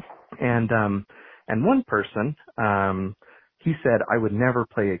 And one person, he said, I would never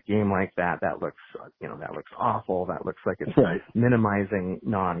play a game like that. That looks awful. That looks like it's minimizing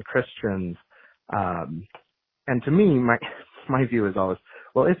non-Christians. And to me, my view is always,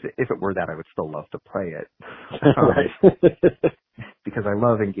 well, if it were that, I would still love to play it. Because I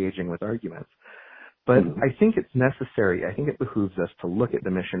love engaging with arguments. But I think it's necessary. I think it behooves us to look at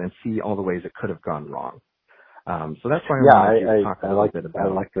the mission and see all the ways it could have gone wrong. So that's why I wanted to talk a little bit about it.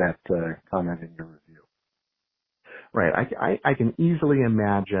 I like that comment in your review. Right. I can easily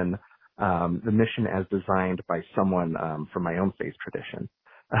imagine the mission as designed by someone from my own faith tradition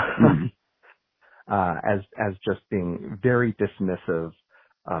as just being very dismissive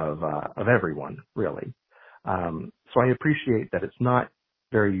of everyone, really. So I appreciate that it's not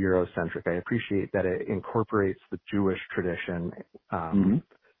very Eurocentric. I appreciate that it incorporates the Jewish tradition.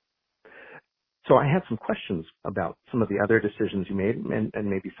 So I had some questions about some of the other decisions you made, and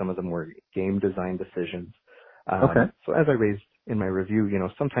maybe some of them were game design decisions. So as I raised in my review,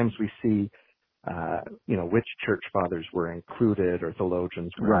 sometimes we see, which church fathers were included or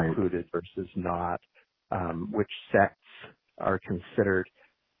theologians were included versus not, which sects are considered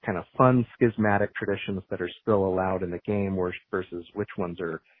kind of fun schismatic traditions that are still allowed in the game versus which ones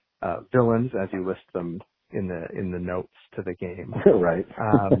are villains as you list them in the notes to the game.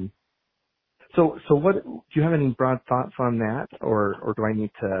 So what do you have any broad thoughts on that, or do I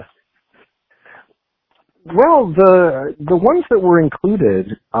need to? Well, the ones that were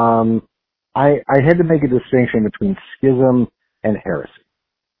included, I had to make a distinction between schism and heresy,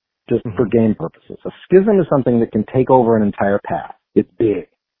 just for game purposes. A schism is something that can take over an entire path. It's big.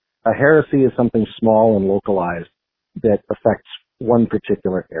 A heresy is something small and localized that affects one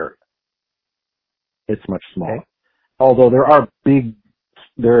particular area. It's much smaller. Although there are big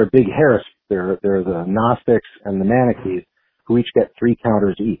heresies. There are the Gnostics and the Manichees, who each get 3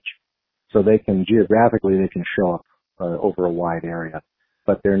 counters each. So they can show up over a wide area,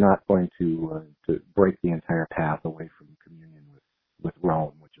 but they're not going to break the entire path away from communion with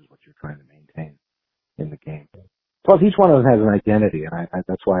Rome, which is what you're trying to maintain in the game. Plus, each one of them has an identity, and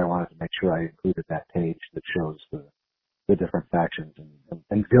that's why I wanted to make sure I included that page that shows the different factions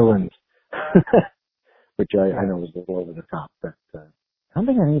and villains, which I know is a little over the top, but I don't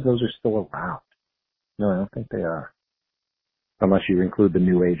think any of those are still around. No, I don't think they are. Unless you include the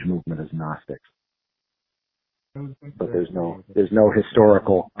New Age movement as Gnostics. But there's no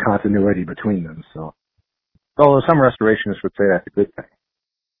historical continuity between them, so. Although some restorationists would say that's a good thing.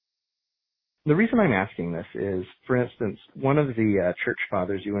 The reason I'm asking this is, for instance, one of the church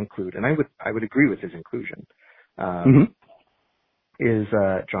fathers you include, and I would agree with his inclusion, is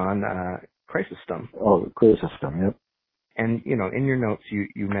John Chrysostom. Oh, Chrysostom, yep. And, in your notes,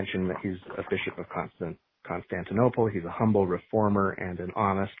 you mentioned that he's a bishop of Constantinople. He's a humble reformer and an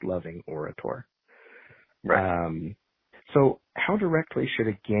honest, loving orator. Right. So how directly should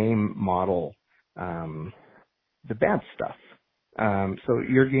a game model the bad stuff? So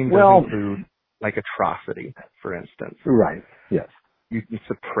your game does include, like, atrocity, for instance. Right, yes. You can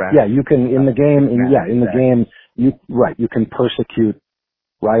suppress. Yeah, you can, in the game, you can persecute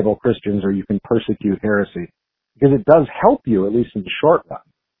rival Christians or you can persecute heresy. Because it does help you, at least in the short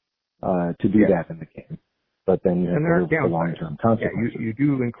run, to do that in the game. But then you have to live with the long-term consequences. Yeah, you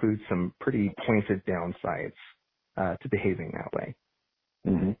do include some pretty pointed downsides to behaving that way.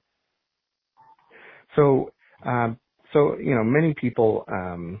 Mm-hmm. So many people,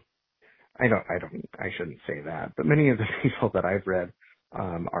 I shouldn't say that, but many of the people that I've read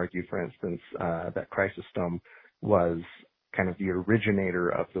argue, for instance, that Chrysostom was kind of the originator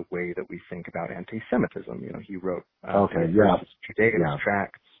of the way that we think about anti-Semitism. He wrote Judaism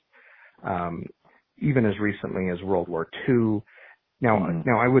tracts, even as recently as World War II.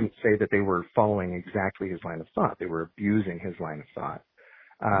 Now, I wouldn't say that they were following exactly his line of thought. They were abusing his line of thought.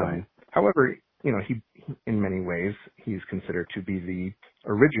 However, he, in many ways, he's considered to be the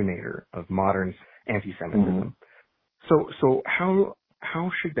originator of modern anti-Semitism. So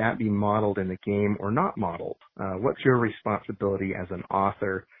how should that be modeled in the game or not modeled? What's your responsibility as an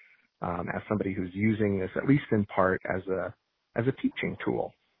author, as somebody who's using this, at least in part, as a teaching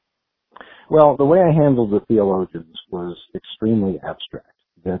tool? Well, the way I handled the theologians was extremely abstract.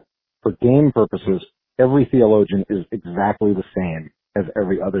 That for game purposes, every theologian is exactly the same as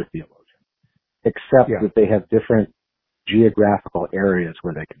every other theologian, except that they have different geographical areas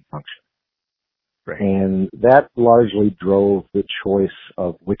where they can function. Right. And that largely drove the choice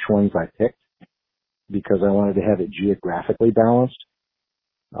of which ones I picked, because I wanted to have it geographically balanced.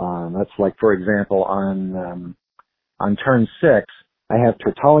 That's like, for example, on turn 6, I have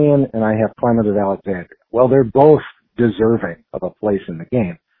Tertullian and I have Clement of Alexandria. Well, they're both deserving of a place in the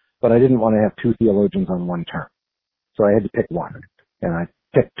game, but I didn't want to have two theologians on one turn. So I had to pick one. And I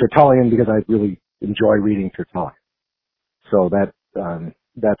picked Tertullian because I really enjoy reading Tertullian. So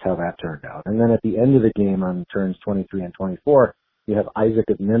that's how that turned out. And then at the end of the game on turns 23 and 24, you have Isaac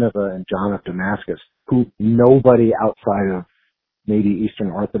of Nineveh and John of Damascus, who nobody outside of maybe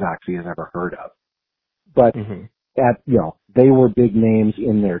Eastern Orthodoxy has ever heard of. But they were big names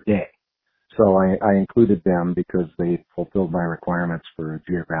in their day. So I included them because they fulfilled my requirements for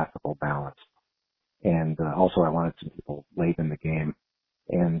geographical balance. And also I wanted some people late in the game.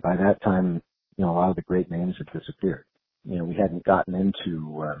 And by that time, a lot of the great names had disappeared. We hadn't gotten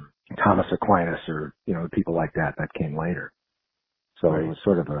into Thomas Aquinas or, people like that. That came later. So it was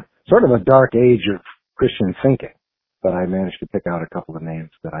sort of a dark age of Christian thinking. But I managed to pick out a couple of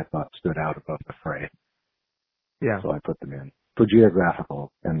names that I thought stood out above the fray. Yeah. So I put them in for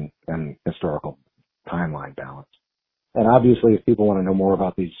geographical and historical timeline balance. And obviously, if people want to know more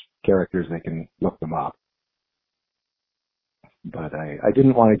about these characters, they can look them up. But I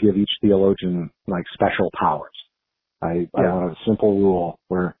didn't want to give each theologian like special powers. I wanted a simple rule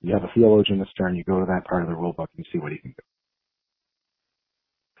where you have a theologian this turn, you go to that part of the rule book and see what he can do.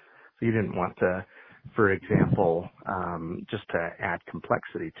 So you didn't want to, for example, just to add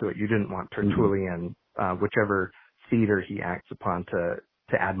complexity to it, you didn't want Tertullian, whichever theater he acts upon, to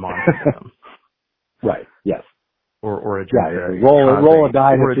add Montanism. Right, yes. Or roll a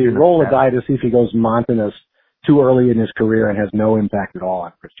die to see if he goes Montanist too early in his career and has no impact at all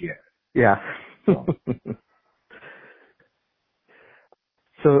on Christianity. Yeah.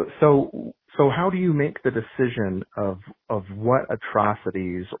 So how do you make the decision of what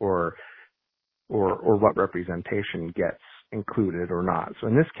atrocities or what representation gets included or not? So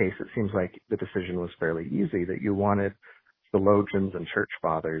in this case, it seems like the decision was fairly easy, that you wanted theologians and church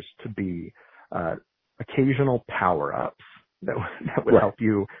fathers to be occasional power-ups that would help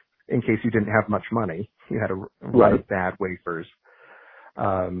you in case you didn't have much money. You had a lot of bad wafers.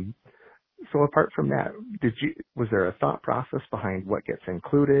 So apart from that, was there a thought process behind what gets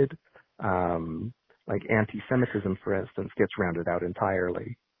included? Like anti-Semitism, for instance, gets rounded out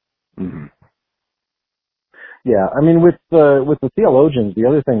entirely. Mm-hmm. Yeah, I mean, with the theologians, the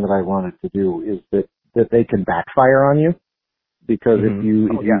other thing that I wanted to do is that they can backfire on you, because if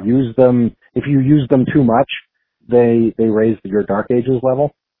you use them too much, they raise your Dark Ages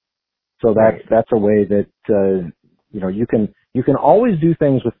level. So that's a way that you can always do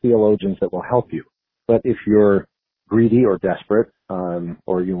things with theologians that will help you, But if you're greedy or desperate,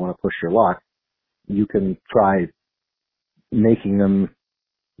 or you want to push your luck, you can try making them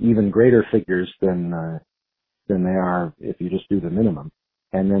even greater figures than they are if you just do the minimum.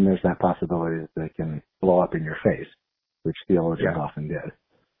 And then there's that possibility that they can blow up in your face, which theologians often did.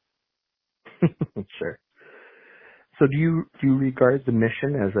 Sure. So do you regard the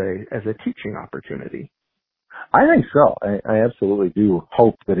mission as a teaching opportunity? I think so. I absolutely do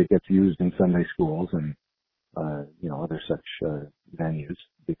hope that it gets used in Sunday schools and other such venues,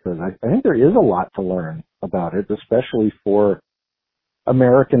 because I think there is a lot to learn about it, especially for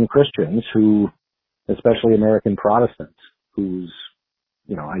American Christians especially American Protestants, whose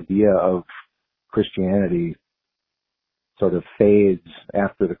idea of Christianity sort of fades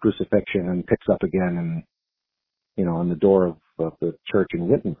after the crucifixion and picks up again on the door of the church in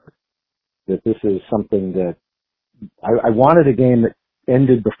Wittenberg. That this is something that I wanted a game that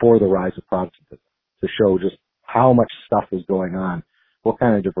ended before the rise of Protestantism, to show just how much stuff was going on, what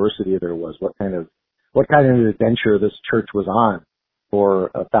kind of diversity there was, what kind of adventure this church was on for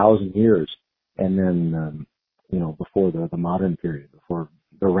 1,000 years, and then before the modern period, before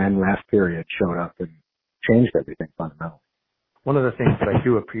the Ren-Raff period showed up and changed everything fundamentally. One of the things that I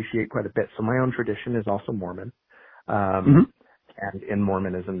do appreciate quite a bit, so my own tradition is also Mormon, and in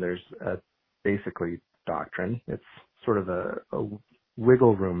Mormonism there's basically doctrine. It's sort of a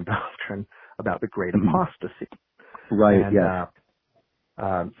wiggle room doctrine about the great apostasy. Right, and, yes.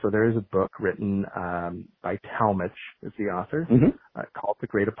 So there is a book written by Talmage, is the author, called The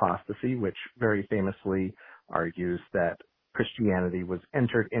Great Apostasy, which very famously argues that Christianity was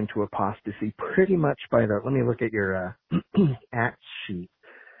entered into apostasy pretty much by let me look at your Acts sheet.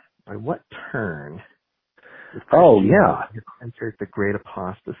 By what turn? Oh, yeah. Entered the Great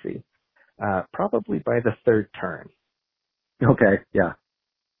Apostasy. Probably by the third turn. Okay, yeah.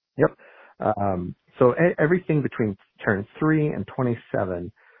 Yep. So everything between turn 3 and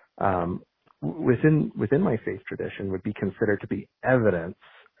 27, within my faith tradition, would be considered to be evidence.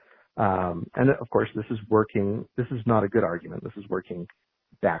 And of course, this is not a good argument. This is working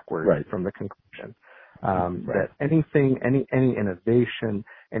backward from the conclusion. That any innovation,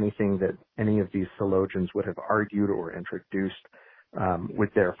 anything that any of these theologians would have argued or introduced,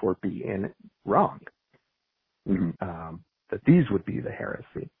 would therefore be wrong. That these would be the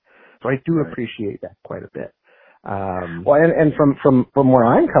heresy. So I do appreciate that quite a bit. Well, and from where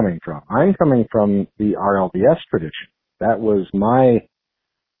I'm coming from the RLDS tradition. That was my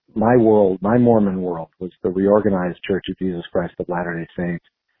world, my Mormon world, was the Reorganized Church of Jesus Christ of Latter-day Saints,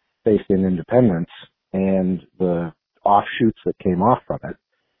 based in Independence, and the offshoots that came off from it,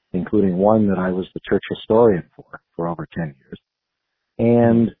 including one that I was the church historian for over 10 years.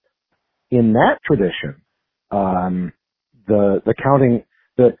 And in that tradition, the counting,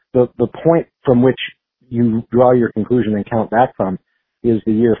 the point from which you draw your conclusion and count back from is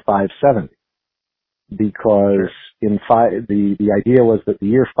the year 570. Because the idea was that the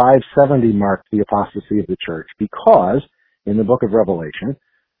year 570 marked the apostasy of the church, because in the book of Revelation,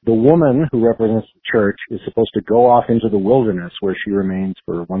 the woman who represents the church is supposed to go off into the wilderness where she remains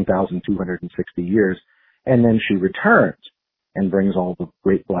for 1,260 years, and then she returns and brings all the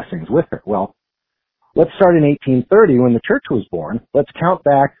great blessings with her. Well, let's start in 1830 when the church was born. Let's count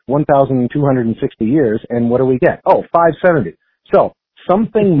back 1,260 years, and what do we get? Oh, 570. So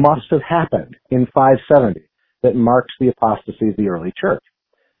something must have happened in 570 that marks the apostasy of the early church.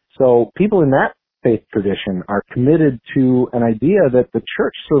 So people in that faith tradition are committed to an idea that the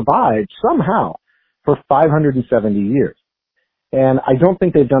church survived somehow for 570 years. And I don't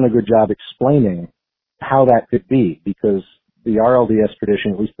think they've done a good job explaining how that could be, because the RLDS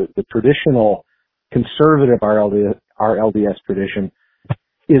tradition, at least the traditional conservative RLDS tradition,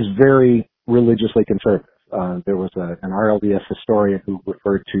 is very religiously conservative. There was an RLDS historian who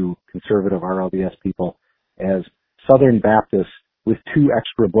referred to conservative RLDS people as Southern Baptists with 2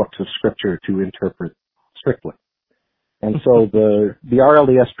 extra books of scripture to interpret strictly. And so the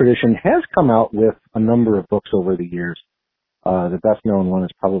RLDS tradition has come out with a number of books over the years. The best known one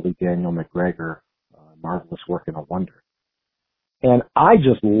is probably Daniel McGregor, Marvelous Work and a Wonder. And I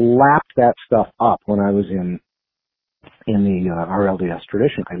just lapped that stuff up when I was in the RLDS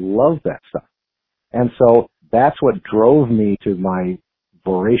tradition. I love that stuff. And so that's what drove me to my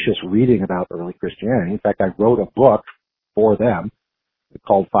voracious reading about early Christianity. In fact, I wrote a book for them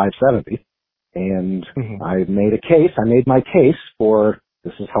called 570, and I made my case for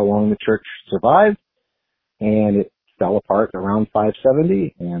this is how long the church survived, and it fell apart around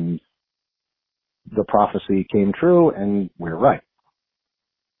 570, and the prophecy came true, and we're right.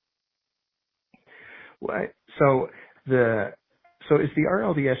 So is the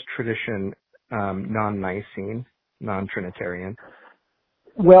RLDS tradition non-Nicene, non-Trinitarian?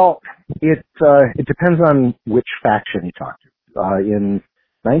 Well, it depends on which faction you talk to. In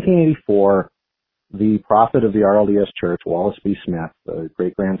 1984, the prophet of the RLDS Church, Wallace B. Smith, the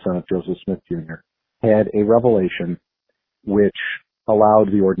great-grandson of Joseph Smith Jr., had a revelation which allowed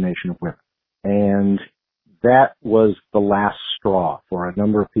the ordination of women. And that was the last straw for a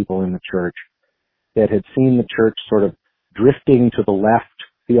number of people in the church that had seen the church sort of drifting to the left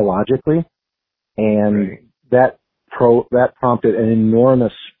theologically, and Right. that prompted an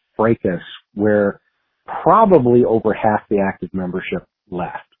enormous fracas where probably over half the active membership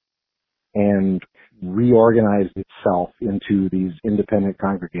left and reorganized itself into these independent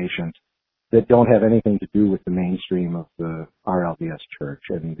congregations that don't have anything to do with the mainstream of the RLDS Church.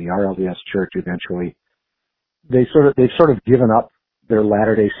 And the RLDS Church eventually, they've sort of given up their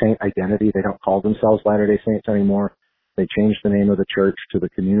Latter-day Saint identity. They don't call themselves Latter-day Saints anymore. They changed the name of the church to the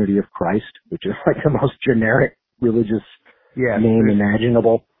Community of Christ, which is like the most generic religious name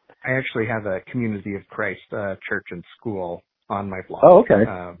imaginable. I actually have a Community of Christ church and school on my blog. Oh, okay.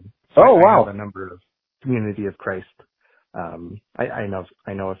 Wow. I have a number of Community of Christ. I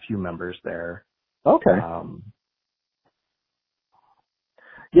know a few members there. Okay.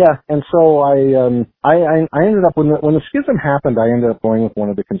 Yeah, and so I ended up when the schism happened, I ended up going with one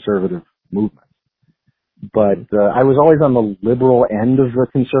of the conservative movements. But I was always on the liberal end of the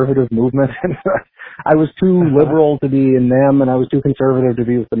conservative movement, and I was too liberal to be in them, and I was too conservative to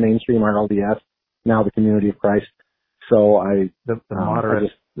be with the mainstream RLDS, now the Community of Christ. So the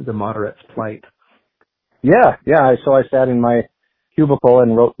moderate's plight. Yeah. So I sat in my cubicle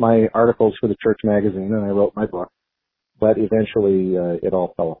and wrote my articles for the church magazine, and I wrote my book. But eventually, it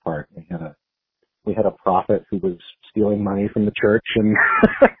all fell apart. We had a prophet who was stealing money from the church, and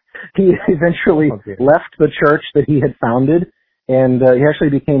he eventually left the church that he had founded, and he actually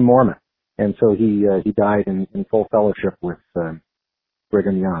became Mormon. And so he died in full fellowship with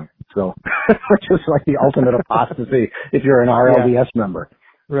Brigham Young. So, which is like the ultimate apostasy if you're an RLDS member.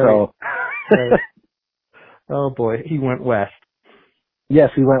 Right. So, right. Oh boy, he went west. Yes,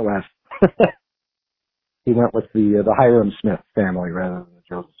 he went west. He went with the Hiram Smith family rather than the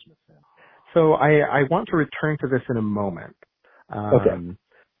Joseph Smith family. So I want to return to this in a moment. Okay.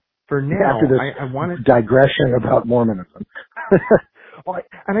 For now, after this I want to digression about Mormonism.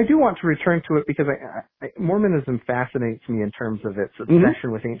 And I do want to return to it because Mormonism fascinates me in terms of its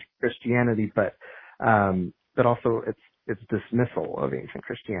obsession with ancient Christianity, but also its dismissal of ancient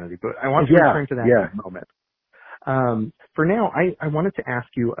Christianity. But I want to return to that in a moment. For now, I wanted to ask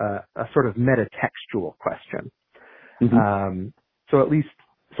you a sort of metatextual question.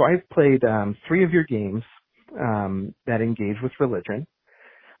 So I've played 3 of your games that engage with religion,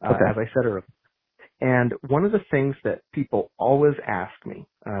 as I said earlier. And one of the things that people always ask me,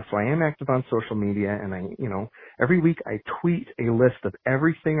 so I am active on social media, and every week I tweet a list of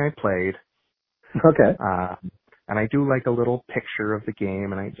everything I played. Okay. And I do like a little picture of the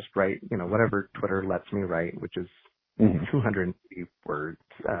game, and I just write, whatever Twitter lets me write, which is 280 words,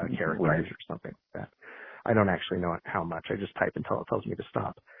 characters or something like that. I don't actually know how much. I just type until it tells me to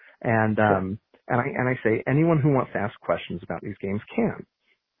stop. And I say anyone who wants to ask questions about these games can.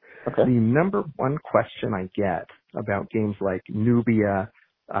 Okay. The number one question I get about games like Nubia,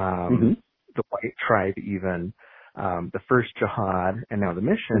 the White Tribe, even the First Jihad, and now the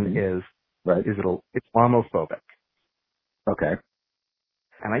Mission is it Islamophobic? Okay.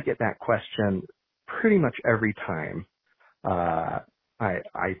 And I get that question pretty much every time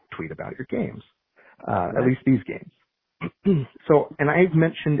I tweet about your games, at least these games. So, and I've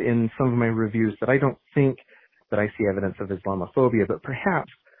mentioned in some of my reviews that I don't think that I see evidence of Islamophobia, but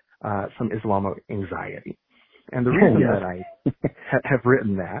perhaps some Islamo anxiety. And the reason that I have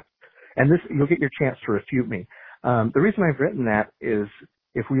written that, and this, you'll get your chance to refute me. The reason I've written that is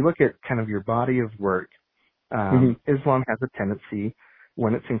if we look at kind of your body of work, Islam has a tendency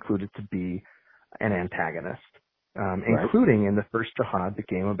when it's included to be an antagonist, including in the First Jihad, the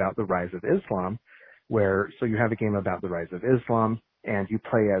game about the rise of Islam, so you have a game about the rise of Islam and you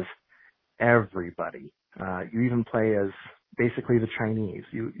play as everybody. You even play as basically the Chinese.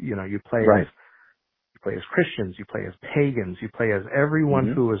 You play as Christians, you play as pagans, you play as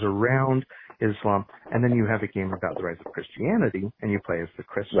everyone who is around Islam, and then you have a game about the rise of Christianity and you play as the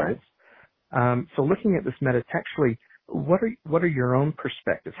Christians. So looking at this metatextually, what are your own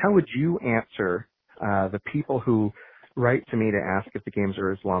perspectives? How would you answer the people who write to me to ask if the games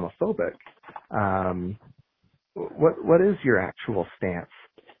are Islamophobic? What is your actual stance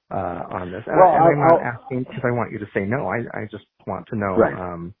on this? Well, I'm not asking because I want you to say no. I just want to know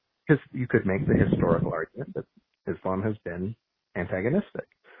because you could make the historical argument that Islam has been antagonistic.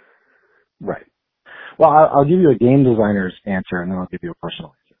 Right. Well, I'll give you a game designer's answer, and then I'll give you a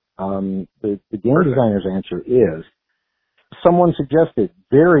personal answer. The game designer's answer is, someone suggested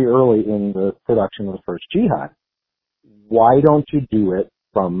very early in the production of the first Jihad, why don't you do it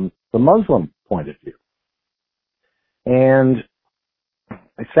from the Muslim point of view? And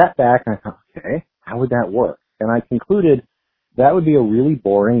I sat back and I thought, okay, how would that work? And I concluded that would be a really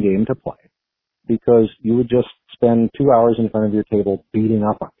boring game to play, because you would just spend 2 hours in front of your table beating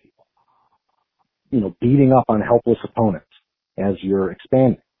up on people, beating up on helpless opponents as you're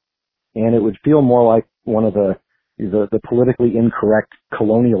expanding. And it would feel more like one of the politically incorrect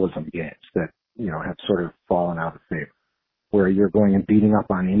colonialism games that, have sort of fallen out of favor, where you're going and beating up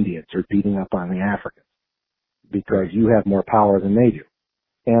on Indians or beating up on the Africans because you have more power than they do.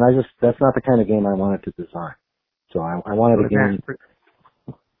 And that's not the kind of game I wanted to design. So I wanted a game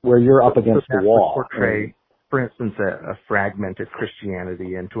where you're up against the wall. Portray, for instance, a fragmented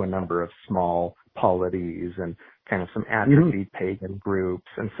Christianity into a number of small polities and kind of some atrophied pagan groups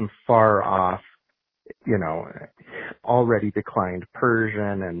and some far off, already declined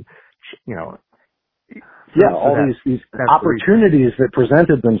Persian and, all these opportunities that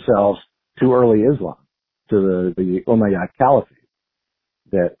presented themselves to early Islam, to the Umayyad Caliphate,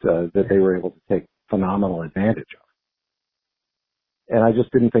 that they were able to take phenomenal advantage of. And I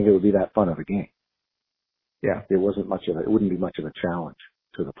just didn't think it would be that fun of a game. Yeah. It wouldn't be much of a challenge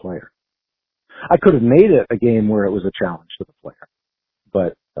to the player. I could have made it a game where it was a challenge to the player,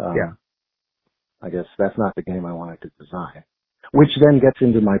 but, I guess that's not the game I wanted to design, which then gets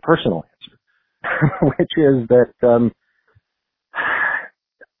into my personal answer, which is that,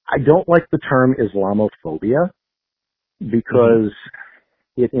 I don't like the term Islamophobia because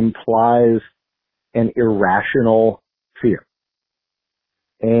it implies an irrational fear.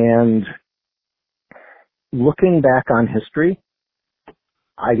 And looking back on history,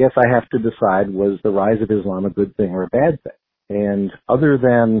 I guess I have to decide, was the rise of Islam a good thing or a bad thing? And other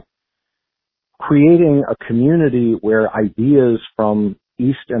than creating a community where ideas from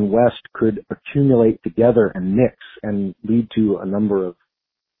East and West could accumulate together and mix and lead to a number of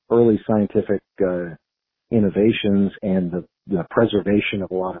early scientific innovations and the preservation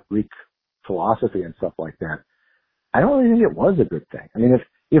of a lot of Greek philosophy and stuff like that, I don't really think it was a good thing. I mean,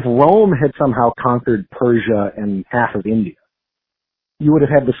 if Rome had somehow conquered Persia and half of India, you would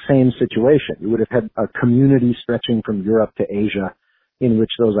have had the same situation. You would have had a community stretching from Europe to Asia in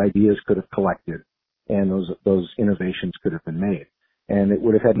which those ideas could have collected and those innovations could have been made. And it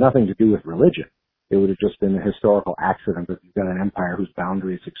would have had nothing to do with religion. It would have just been a historical accident that you've got an empire whose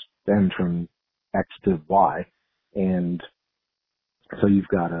boundaries extend from X to Y. And so you've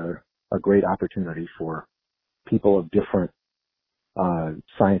got a great opportunity for people of different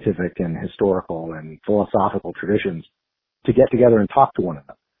scientific and historical and philosophical traditions to get together and talk to one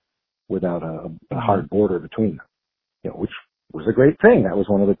another without a hard border between them, which was a great thing. That was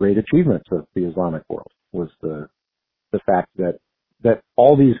one of the great achievements of the Islamic world, was the fact that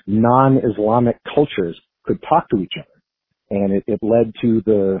all these non-Islamic cultures could talk to each other. And it led to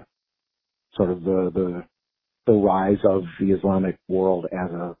the rise of the Islamic world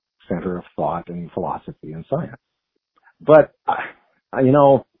as a center of thought and philosophy and science. But,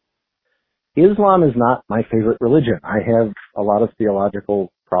 Islam is not my favorite religion. I have a lot of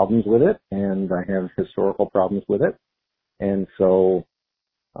theological problems with it, and I have historical problems with it. And so,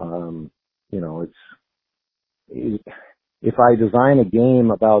 if I design a game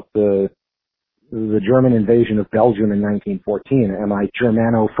about the German invasion of Belgium in 1914, am I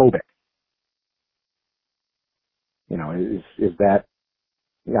Germanophobic? Is that,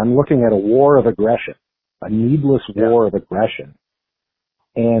 I'm looking at a war of aggression, a needless war of aggression.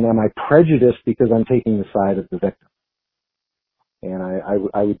 And am I prejudiced because I'm taking the side of the victim? And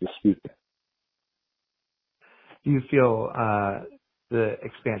I would dispute that. Do you feel the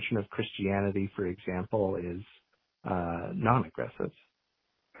expansion of Christianity, for example, is non-aggressive?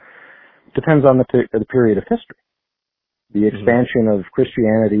 Depends on the period of history. The expansion of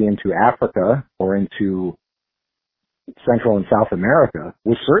Christianity into Africa or into Central and South America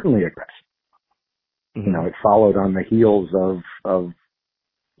was certainly aggressive. It followed on the heels of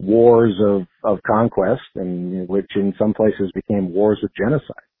wars of conquest, and which in some places became wars of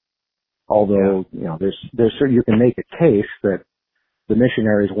genocide. Although, there's certain, you can make a case that the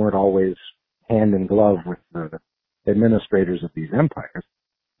missionaries weren't always hand in glove with the administrators of these empires,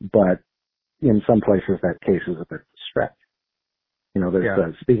 but in some places that case is a bit of a stretch.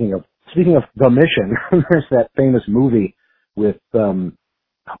 There's speaking of the mission, there's that famous movie with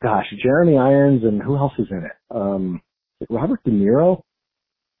Jeremy Irons, and who else is in it? Robert De Niro.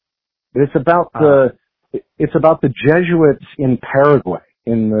 It's about the Jesuits in Paraguay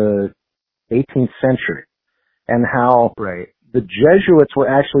in the 18th century, and how Right. the Jesuits were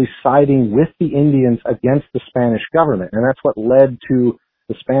actually siding with the Indians against the Spanish government. And that's what led to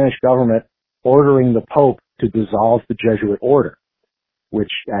the Spanish government ordering the Pope to dissolve the Jesuit order,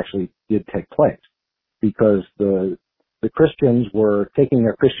 which actually did take place because the Christians were taking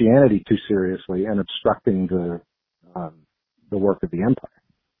their Christianity too seriously and obstructing the work of the empire.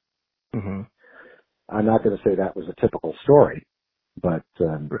 Mm-hmm. I'm not going to say that was a typical story, but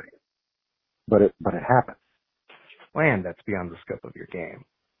Right. but it happened. And that's beyond the scope of your game.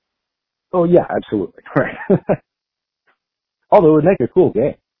 Oh yeah, absolutely. Right. Although it would make a cool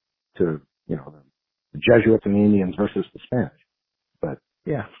game to, the Jesuits and the Indians versus the Spanish. But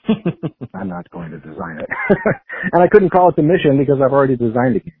Yeah. I'm not going to design it. And I couldn't call it the Mission because I've already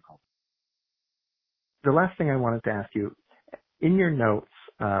designed a game called it. The last thing I wanted to ask you, in your notes,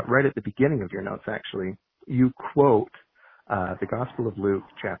 right at the beginning of your notes actually, you quote the Gospel of Luke,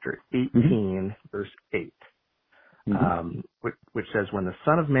 chapter 18, verse 8. Which says, "When the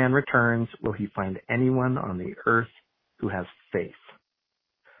Son of Man returns, will he find anyone on the earth who has faith?"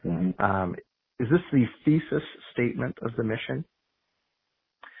 Mm-hmm. Is this the thesis statement of the mission?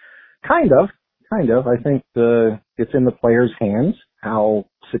 Kind of. I think it's in the player's hands how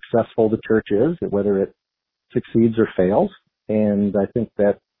successful the church is, whether it succeeds or fails. And I think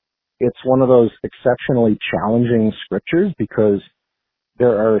that it's one of those exceptionally challenging scriptures because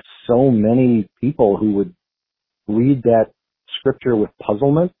there are so many people who would read that scripture with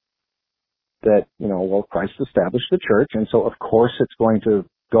puzzlement that, Christ established the church, and so of course it's going to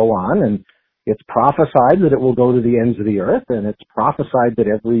go on, and it's prophesied that it will go to the ends of the earth, and it's prophesied that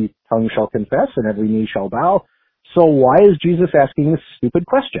every tongue shall confess and every knee shall bow. So why is Jesus asking this stupid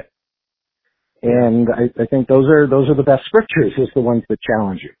question? And I think those are the best scriptures, is the ones that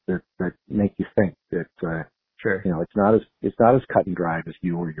challenge you, that make you think that Sure. it's not as cut and dried as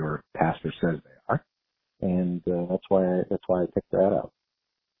you or your pastor says they are. And that's why I picked that out.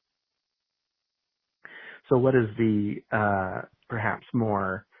 So what is the perhaps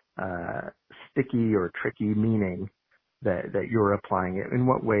more sticky or tricky meaning that you're applying it? In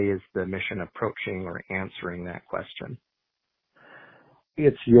what way is the mission approaching or answering that question?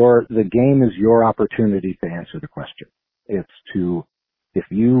 The game is your opportunity to answer the question. If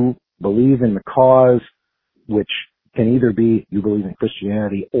you believe in the cause, which can either be you believe in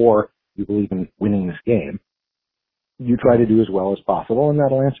Christianity or you believe in winning this game, you try to do as well as possible, and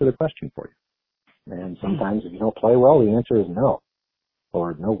that'll answer the question for you. And sometimes if you don't play well, the answer is no,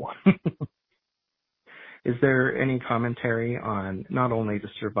 or no one. Is there any commentary on not only the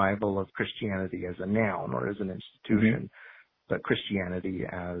survival of Christianity as a noun or as an institution, but Christianity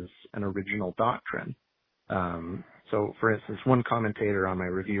as an original doctrine? So, for instance, one commentator on my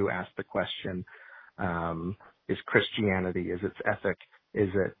review asked the question, is Christianity, is its ethic, is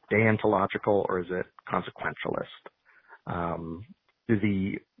it deontological or is it consequentialist?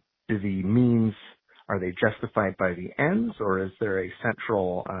 Do the means, are they justified by the ends, or is there a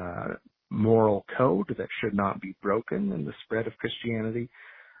central moral code that should not be broken in the spread of Christianity?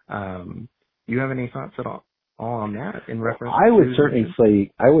 Do you have any thoughts at all on that in reference? I would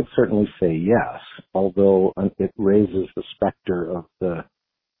certainly say yes, although it raises the specter of the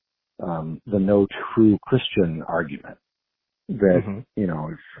no true Christian argument that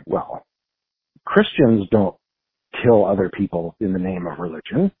Christians don't kill other people in the name of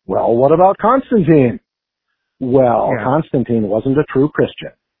religion. Well, what about Constantine? Well, Constantine wasn't a true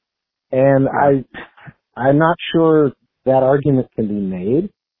Christian. And I'm not sure that argument can be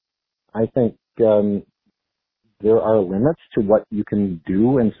made. I think there are limits to what you can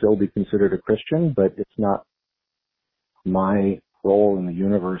do and still be considered a Christian, but it's not my role in the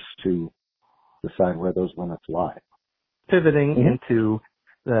universe to decide where those limits lie. Pivoting into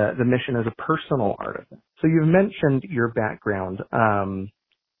the mission as a personal artifact. So you've mentioned your background,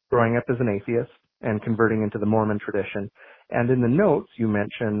 growing up as an atheist and converting into the Mormon tradition. And in the notes, you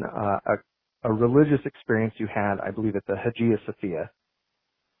mention a religious experience you had, I believe, at the Hagia Sophia.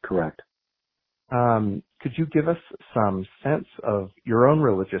 Correct. Could you give us some sense of your own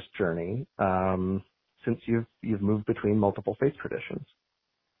religious journey since you've moved between multiple faith traditions?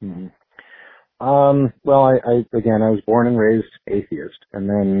 Mm-hmm. Well, I was born and raised atheist, and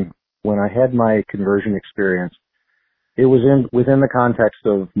then when I had my conversion experience, it was within the context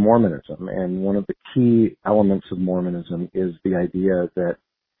of Mormonism, and one of the key elements of Mormonism is the idea that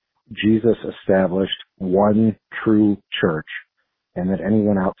Jesus established one true church, and that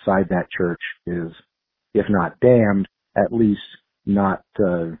anyone outside that church is, if not damned, at least not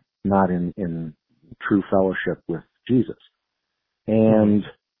in true fellowship with Jesus. And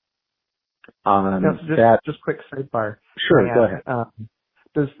just quick sidebar. Sure, go ahead.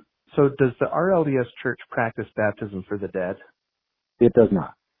 So does the RLDS Church practice baptism for the dead? It does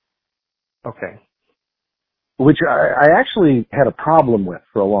not. Okay. Which I actually had a problem with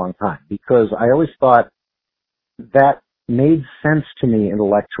for a long time, because I always thought that made sense to me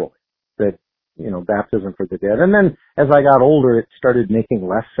intellectually, that, baptism for the dead. And then as I got older, it started making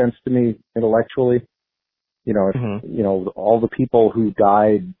less sense to me intellectually. All the people who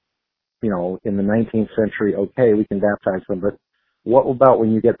died, in the 19th century, okay, we can baptize them, but what about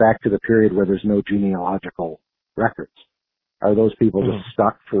when you get back to the period where there's no genealogical records? Are those people just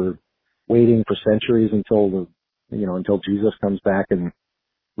stuck for waiting for centuries until until Jesus comes back and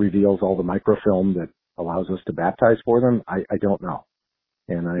reveals all the microfilm that allows us to baptize for them? I don't know.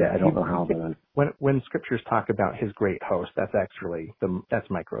 And I don't know how that... When scriptures talk about his great host, that's actually, that's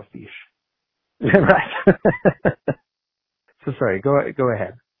microfiche. Right. So sorry, go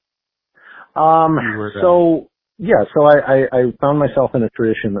ahead. So I found myself in a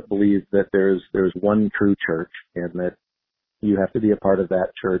tradition that believes that there's one true church, and that you have to be a part of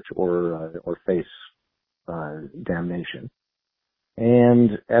that church or face damnation.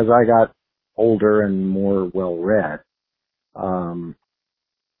 And as I got older and more well-read,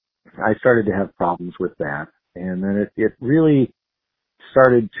 I started to have problems with that. And then it really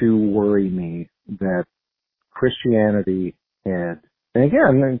started to worry me that Christianity had, and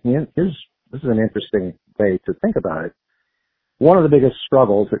again, this is an interesting way to think about it. One of the biggest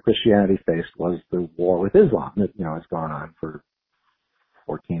struggles that Christianity faced was the war with Islam that, has gone on for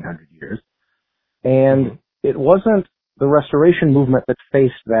 1,400 years. And it wasn't the Restoration movement that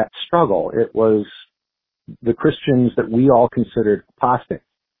faced that struggle. It was the Christians that we all considered apostates.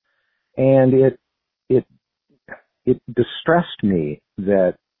 And it distressed me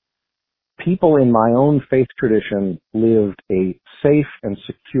that people in my own faith tradition lived a safe and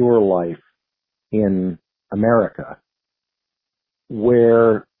secure life in America,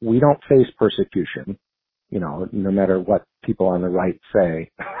 where we don't face persecution, no matter what people on the right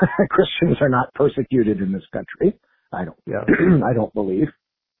say. Christians are not persecuted in this country. I don't believe.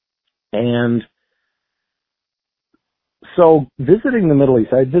 And so visiting the Middle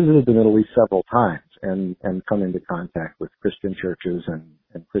East, I visited the Middle East several times and come into contact with Christian churches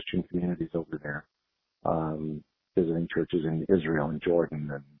and Christian communities over there, visiting churches in Israel and Jordan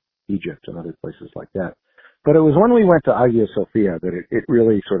and Egypt and other places like that. But it was when we went to Hagia Sophia that it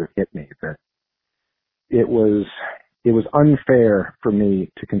really sort of hit me that it was unfair for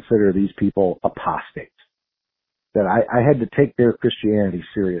me to consider these people apostates, that I had to take their Christianity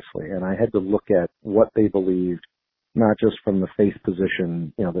seriously, and I had to look at what they believed, not just from the faith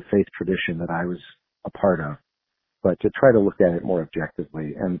position, the faith tradition that I was a part of, but to try to look at it more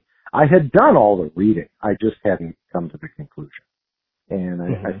objectively. And I had done all the reading. I just hadn't come to the conclusion. And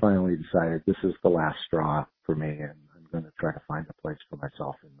I finally decided this is the last straw for me, and I'm going to try to find a place for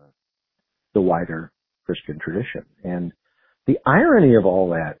myself in the wider Christian tradition. And the irony of all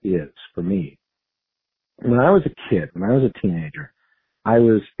that is, for me, when I was a kid, when I was a teenager, I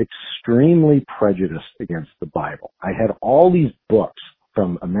was extremely prejudiced against the Bible. I had all these books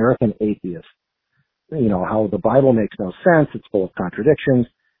from American atheists, how the Bible makes no sense, it's full of contradictions.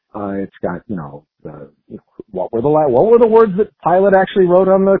 It's got, what were the words that Pilate actually wrote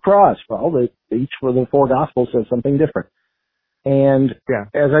on the cross? Well, each of the four Gospels says something different. And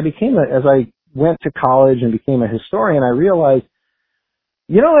as I went to college and became a historian, I realized,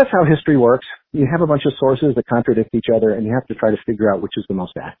 that's how history works. You have a bunch of sources that contradict each other, and you have to try to figure out which is the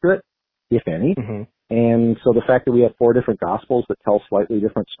most accurate, if any. And so the fact that we have four different Gospels that tell slightly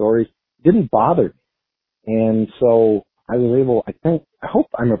different stories didn't bother me. And so I was able, I hope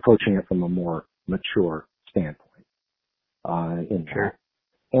I'm approaching it from a more mature standpoint, in that.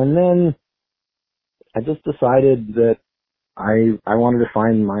 And then I just decided that I wanted to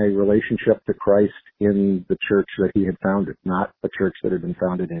find my relationship to Christ in the church that he had founded, not a church that had been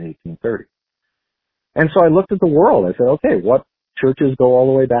founded in 1830. And so I looked at the world. I said, okay, what churches go all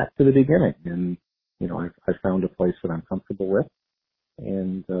the way back to the beginning? And, I found a place that I'm comfortable with.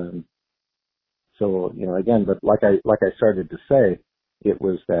 And, so, again, but like I started to say, it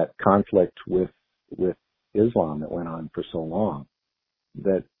was that conflict with Islam that went on for so long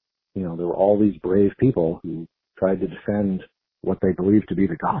that, there were all these brave people who tried to defend what they believed to be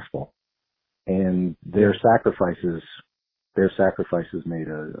the gospel, and their sacrifices made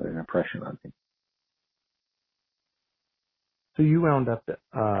an impression on me. So you wound up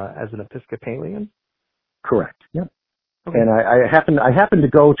as an Episcopalian? Correct. Yep. Okay. And I happened to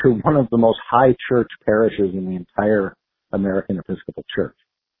go to one of the most high church parishes in the entire American Episcopal Church.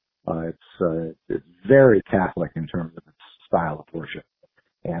 It's very Catholic in terms of its style of worship,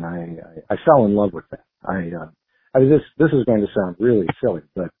 and I fell in love with that. This is going to sound really silly,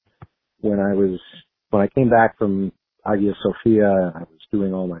 but when I came back from Hagia Sophia and I was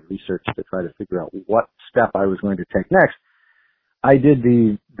doing all my research to try to figure out what step I was going to take next, I did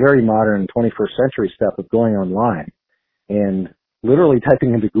the very modern 21st century step of going online and literally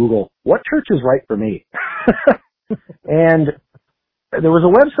typing into Google, what church is right for me? And there was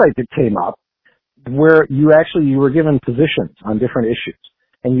a website that came up where you were given positions on different issues,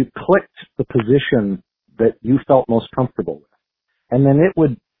 and you clicked the position that you felt most comfortable with. And then it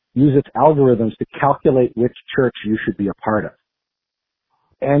would use its algorithms to calculate which church you should be a part of.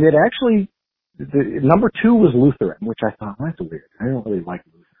 And it actually, number 2 was Lutheran, which I thought, that's weird. I don't really like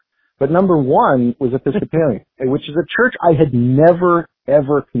Lutheran. But number 1 was Episcopalian, which is a church I had never,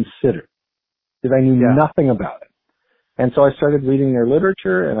 ever considered because I knew nothing about it. And so I started reading their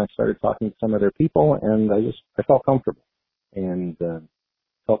literature, and I started talking to some of their people, and I felt comfortable. And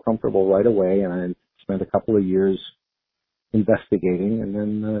felt comfortable right away, and I spent a couple of years investigating, and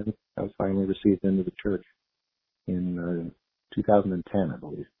then I was finally received into the church in 2010, I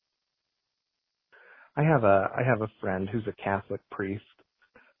believe. I have a friend who's a Catholic priest,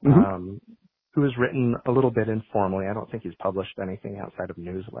 Mm-hmm. who has written a little bit informally. I don't think he's published anything outside of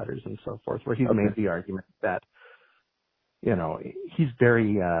newsletters and so forth, where he's made the argument that, he's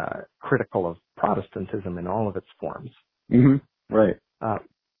very critical of Protestantism in all of its forms. Mm-hmm. Right.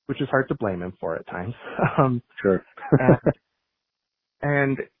 Which is hard to blame him for at times. Sure.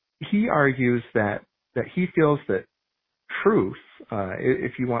 and he argues that he feels that truth,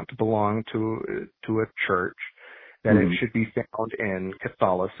 if you want to belong to a church, that it should be found in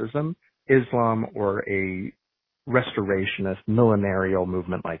Catholicism, Islam, or a restorationist millenarial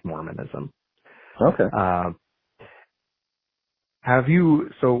movement like Mormonism. Okay.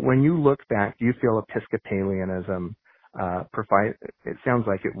 So when you look back, do you feel Episcopalianism it sounds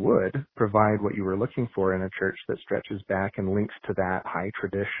like it would provide what you were looking for in a church that stretches back and links to that high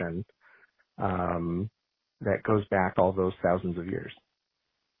tradition that goes back all those thousands of years?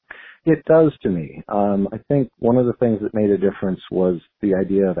 It does to me. I think one of the things that made a difference was the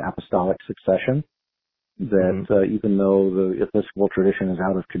idea of apostolic succession, that even though the Episcopal tradition is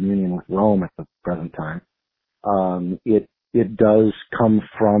out of communion with Rome at the present time, it does come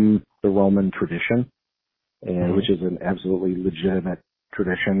from the Roman tradition, and which is an absolutely legitimate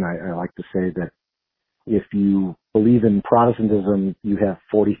tradition. I like to say that if you believe in Protestantism, you have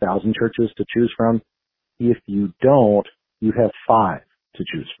 40,000 churches to choose from. If you don't, you have 5 to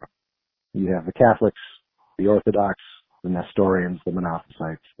choose from. You have the Catholics, the Orthodox, the Nestorians, the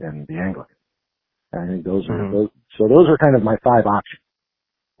Monophysites, and the Anglicans. And I think those are kind of my 5 options.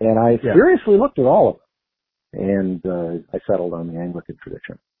 And I seriously looked at all of them. And I settled on the Anglican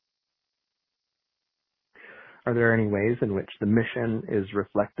tradition. Are there any ways in which the mission is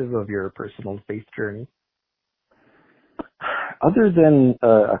reflective of your personal faith journey? Other than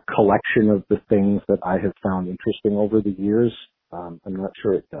a collection of the things that I have found interesting over the years, I'm not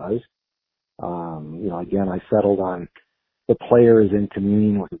sure it does. Again, I settled on the player is in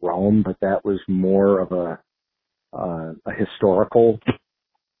communion with Rome, but that was more of a historical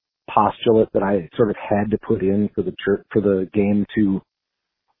postulate that I sort of had to put in for the game to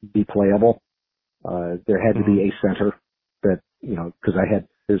be playable. There had to be a center that, because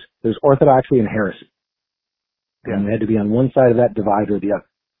there's orthodoxy and heresy. And it had to be on one side of that divide or the other.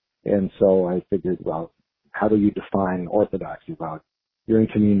 And so I figured, well, how do you define orthodoxy? Well, you're in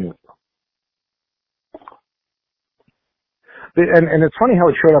communion with Rome. And it's funny how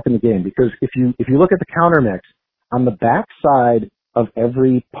it showed up in the game, because if you look at the counter mix, on the back side of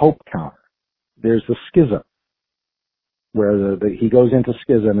every Pope counter, there's the schism, where he goes into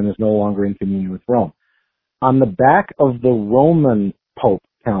schism and is no longer in communion with Rome. On the back of the Roman Pope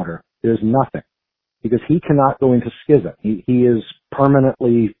counter, there's nothing, because he cannot go into schism. He is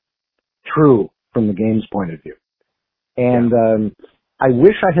permanently true from the game's point of view. And I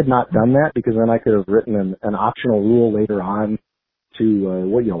wish I had not done that, because then I could have written an optional rule later on to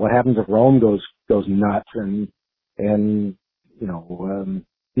what happens if Rome goes nuts and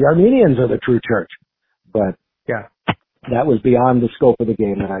the Armenians are the true church. But that was beyond the scope of the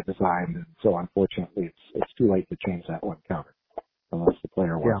game that I designed, and so unfortunately it's too late to change that one counter unless the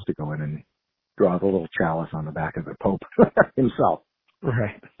player wants to go in and draw the little chalice on the back of the Pope himself.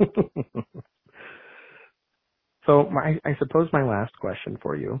 Right. So I suppose my last question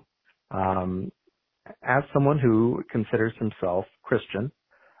for you, as someone who considers himself Christian,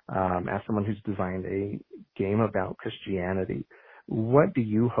 as someone who's designed a game about Christianity, what do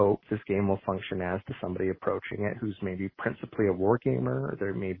you hope this game will function as to somebody approaching it who's maybe principally a war gamer?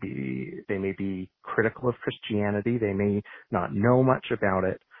 They may be critical of Christianity. They may not know much about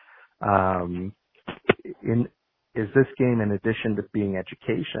it. Is this game, in addition to being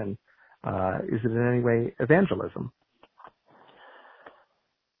education, Is it in any way evangelism?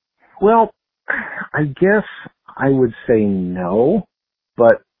 Well, I guess I would say no,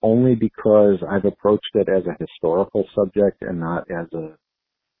 but only because I've approached it as a historical subject and not as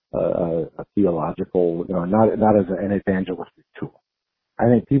a theological, not as an evangelistic tool. I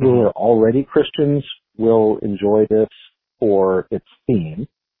think people who are already Christians will enjoy this for its theme,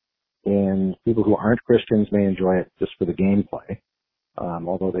 and people who aren't Christians may enjoy it just for the gameplay,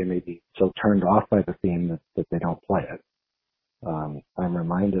 although they may be so turned off by the theme that they don't play it. I'm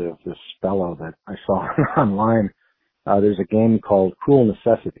reminded of this fellow that I saw online. There's a game called Cruel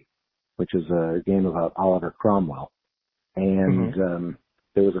Necessity, which is a game about Oliver Cromwell. And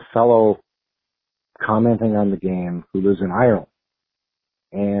there was a fellow commenting on the game who lives in Ireland.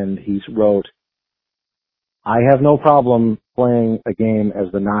 And he wrote, I have no problem playing a game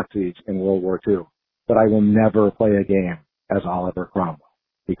as the Nazis in World War II, but I will never play a game as Oliver Cromwell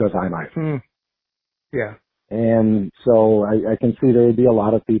because I'm Irish. Yeah. And so I can see there would be a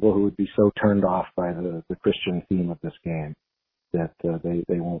lot of people who would be so turned off by the Christian theme of this game that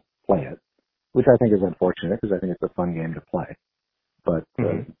they won't play it, which I think is unfortunate because I think it's a fun game to play. But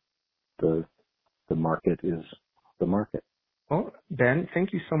the market is the market. Well, Ben,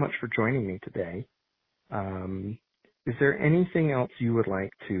 thank you so much for joining me today. Is there anything else you would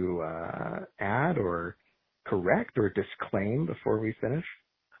like to add or correct or disclaim before we finish?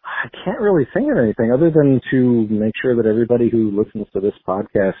 I can't really think of anything other than to make sure that everybody who listens to this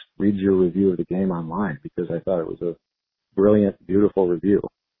podcast reads your review of the game online, because I thought it was a brilliant, beautiful review.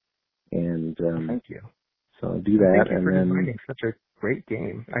 And thank you. So do that. Thank you for designing such a great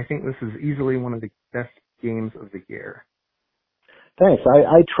game. I think this is easily one of the best games of the year. Thanks.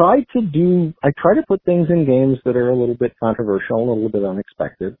 I try to put things in games that are a little bit controversial, a little bit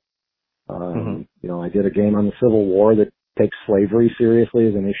unexpected. I did a game on the Civil War that takes slavery seriously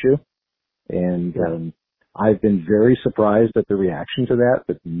as an issue. And I've been very surprised at the reaction to that,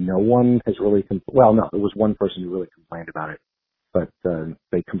 but no one has really, there was one person who really complained about it, but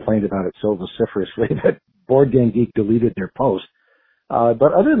they complained about it so vociferously that Board Game Geek deleted their post.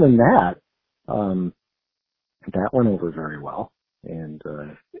 But other than that, that went over very well. And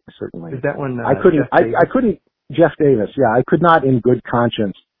certainly, is that one? I couldn't. Jeff Davis, yeah, I could not, in good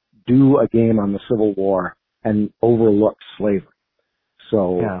conscience, do a game on the Civil War and overlook slavery.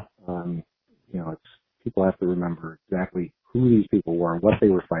 So, it's people have to remember exactly who these people were, what they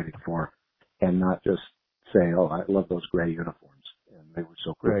were fighting for, and not just say, "Oh, I love those gray uniforms," and they were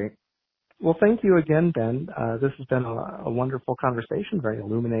so cool. Great. Well, thank you again, Ben. This has been a wonderful conversation, very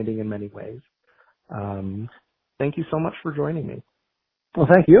illuminating in many ways. Thank you so much for joining me. Well,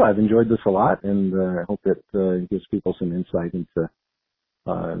 thank you. I've enjoyed this a lot, and I hope it gives people some insight into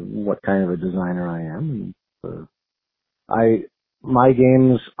what kind of a designer I am. And, my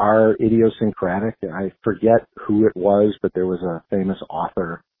games are idiosyncratic. I forget who it was, but there was a famous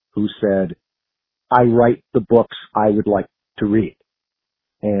author who said, "I write the books I would like to read,"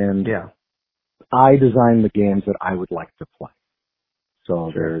 and I design the games that I would like to play.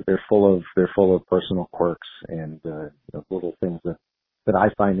 So they're full of personal quirks and little things that I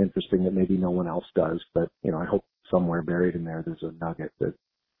find interesting that maybe no one else does. But I hope somewhere buried in there's a nugget that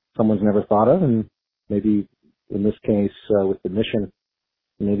someone's never thought of, and maybe in this case with the mission,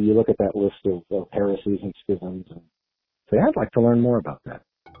 maybe you look at that list of heresies and schisms and say, "I'd like to learn more about that."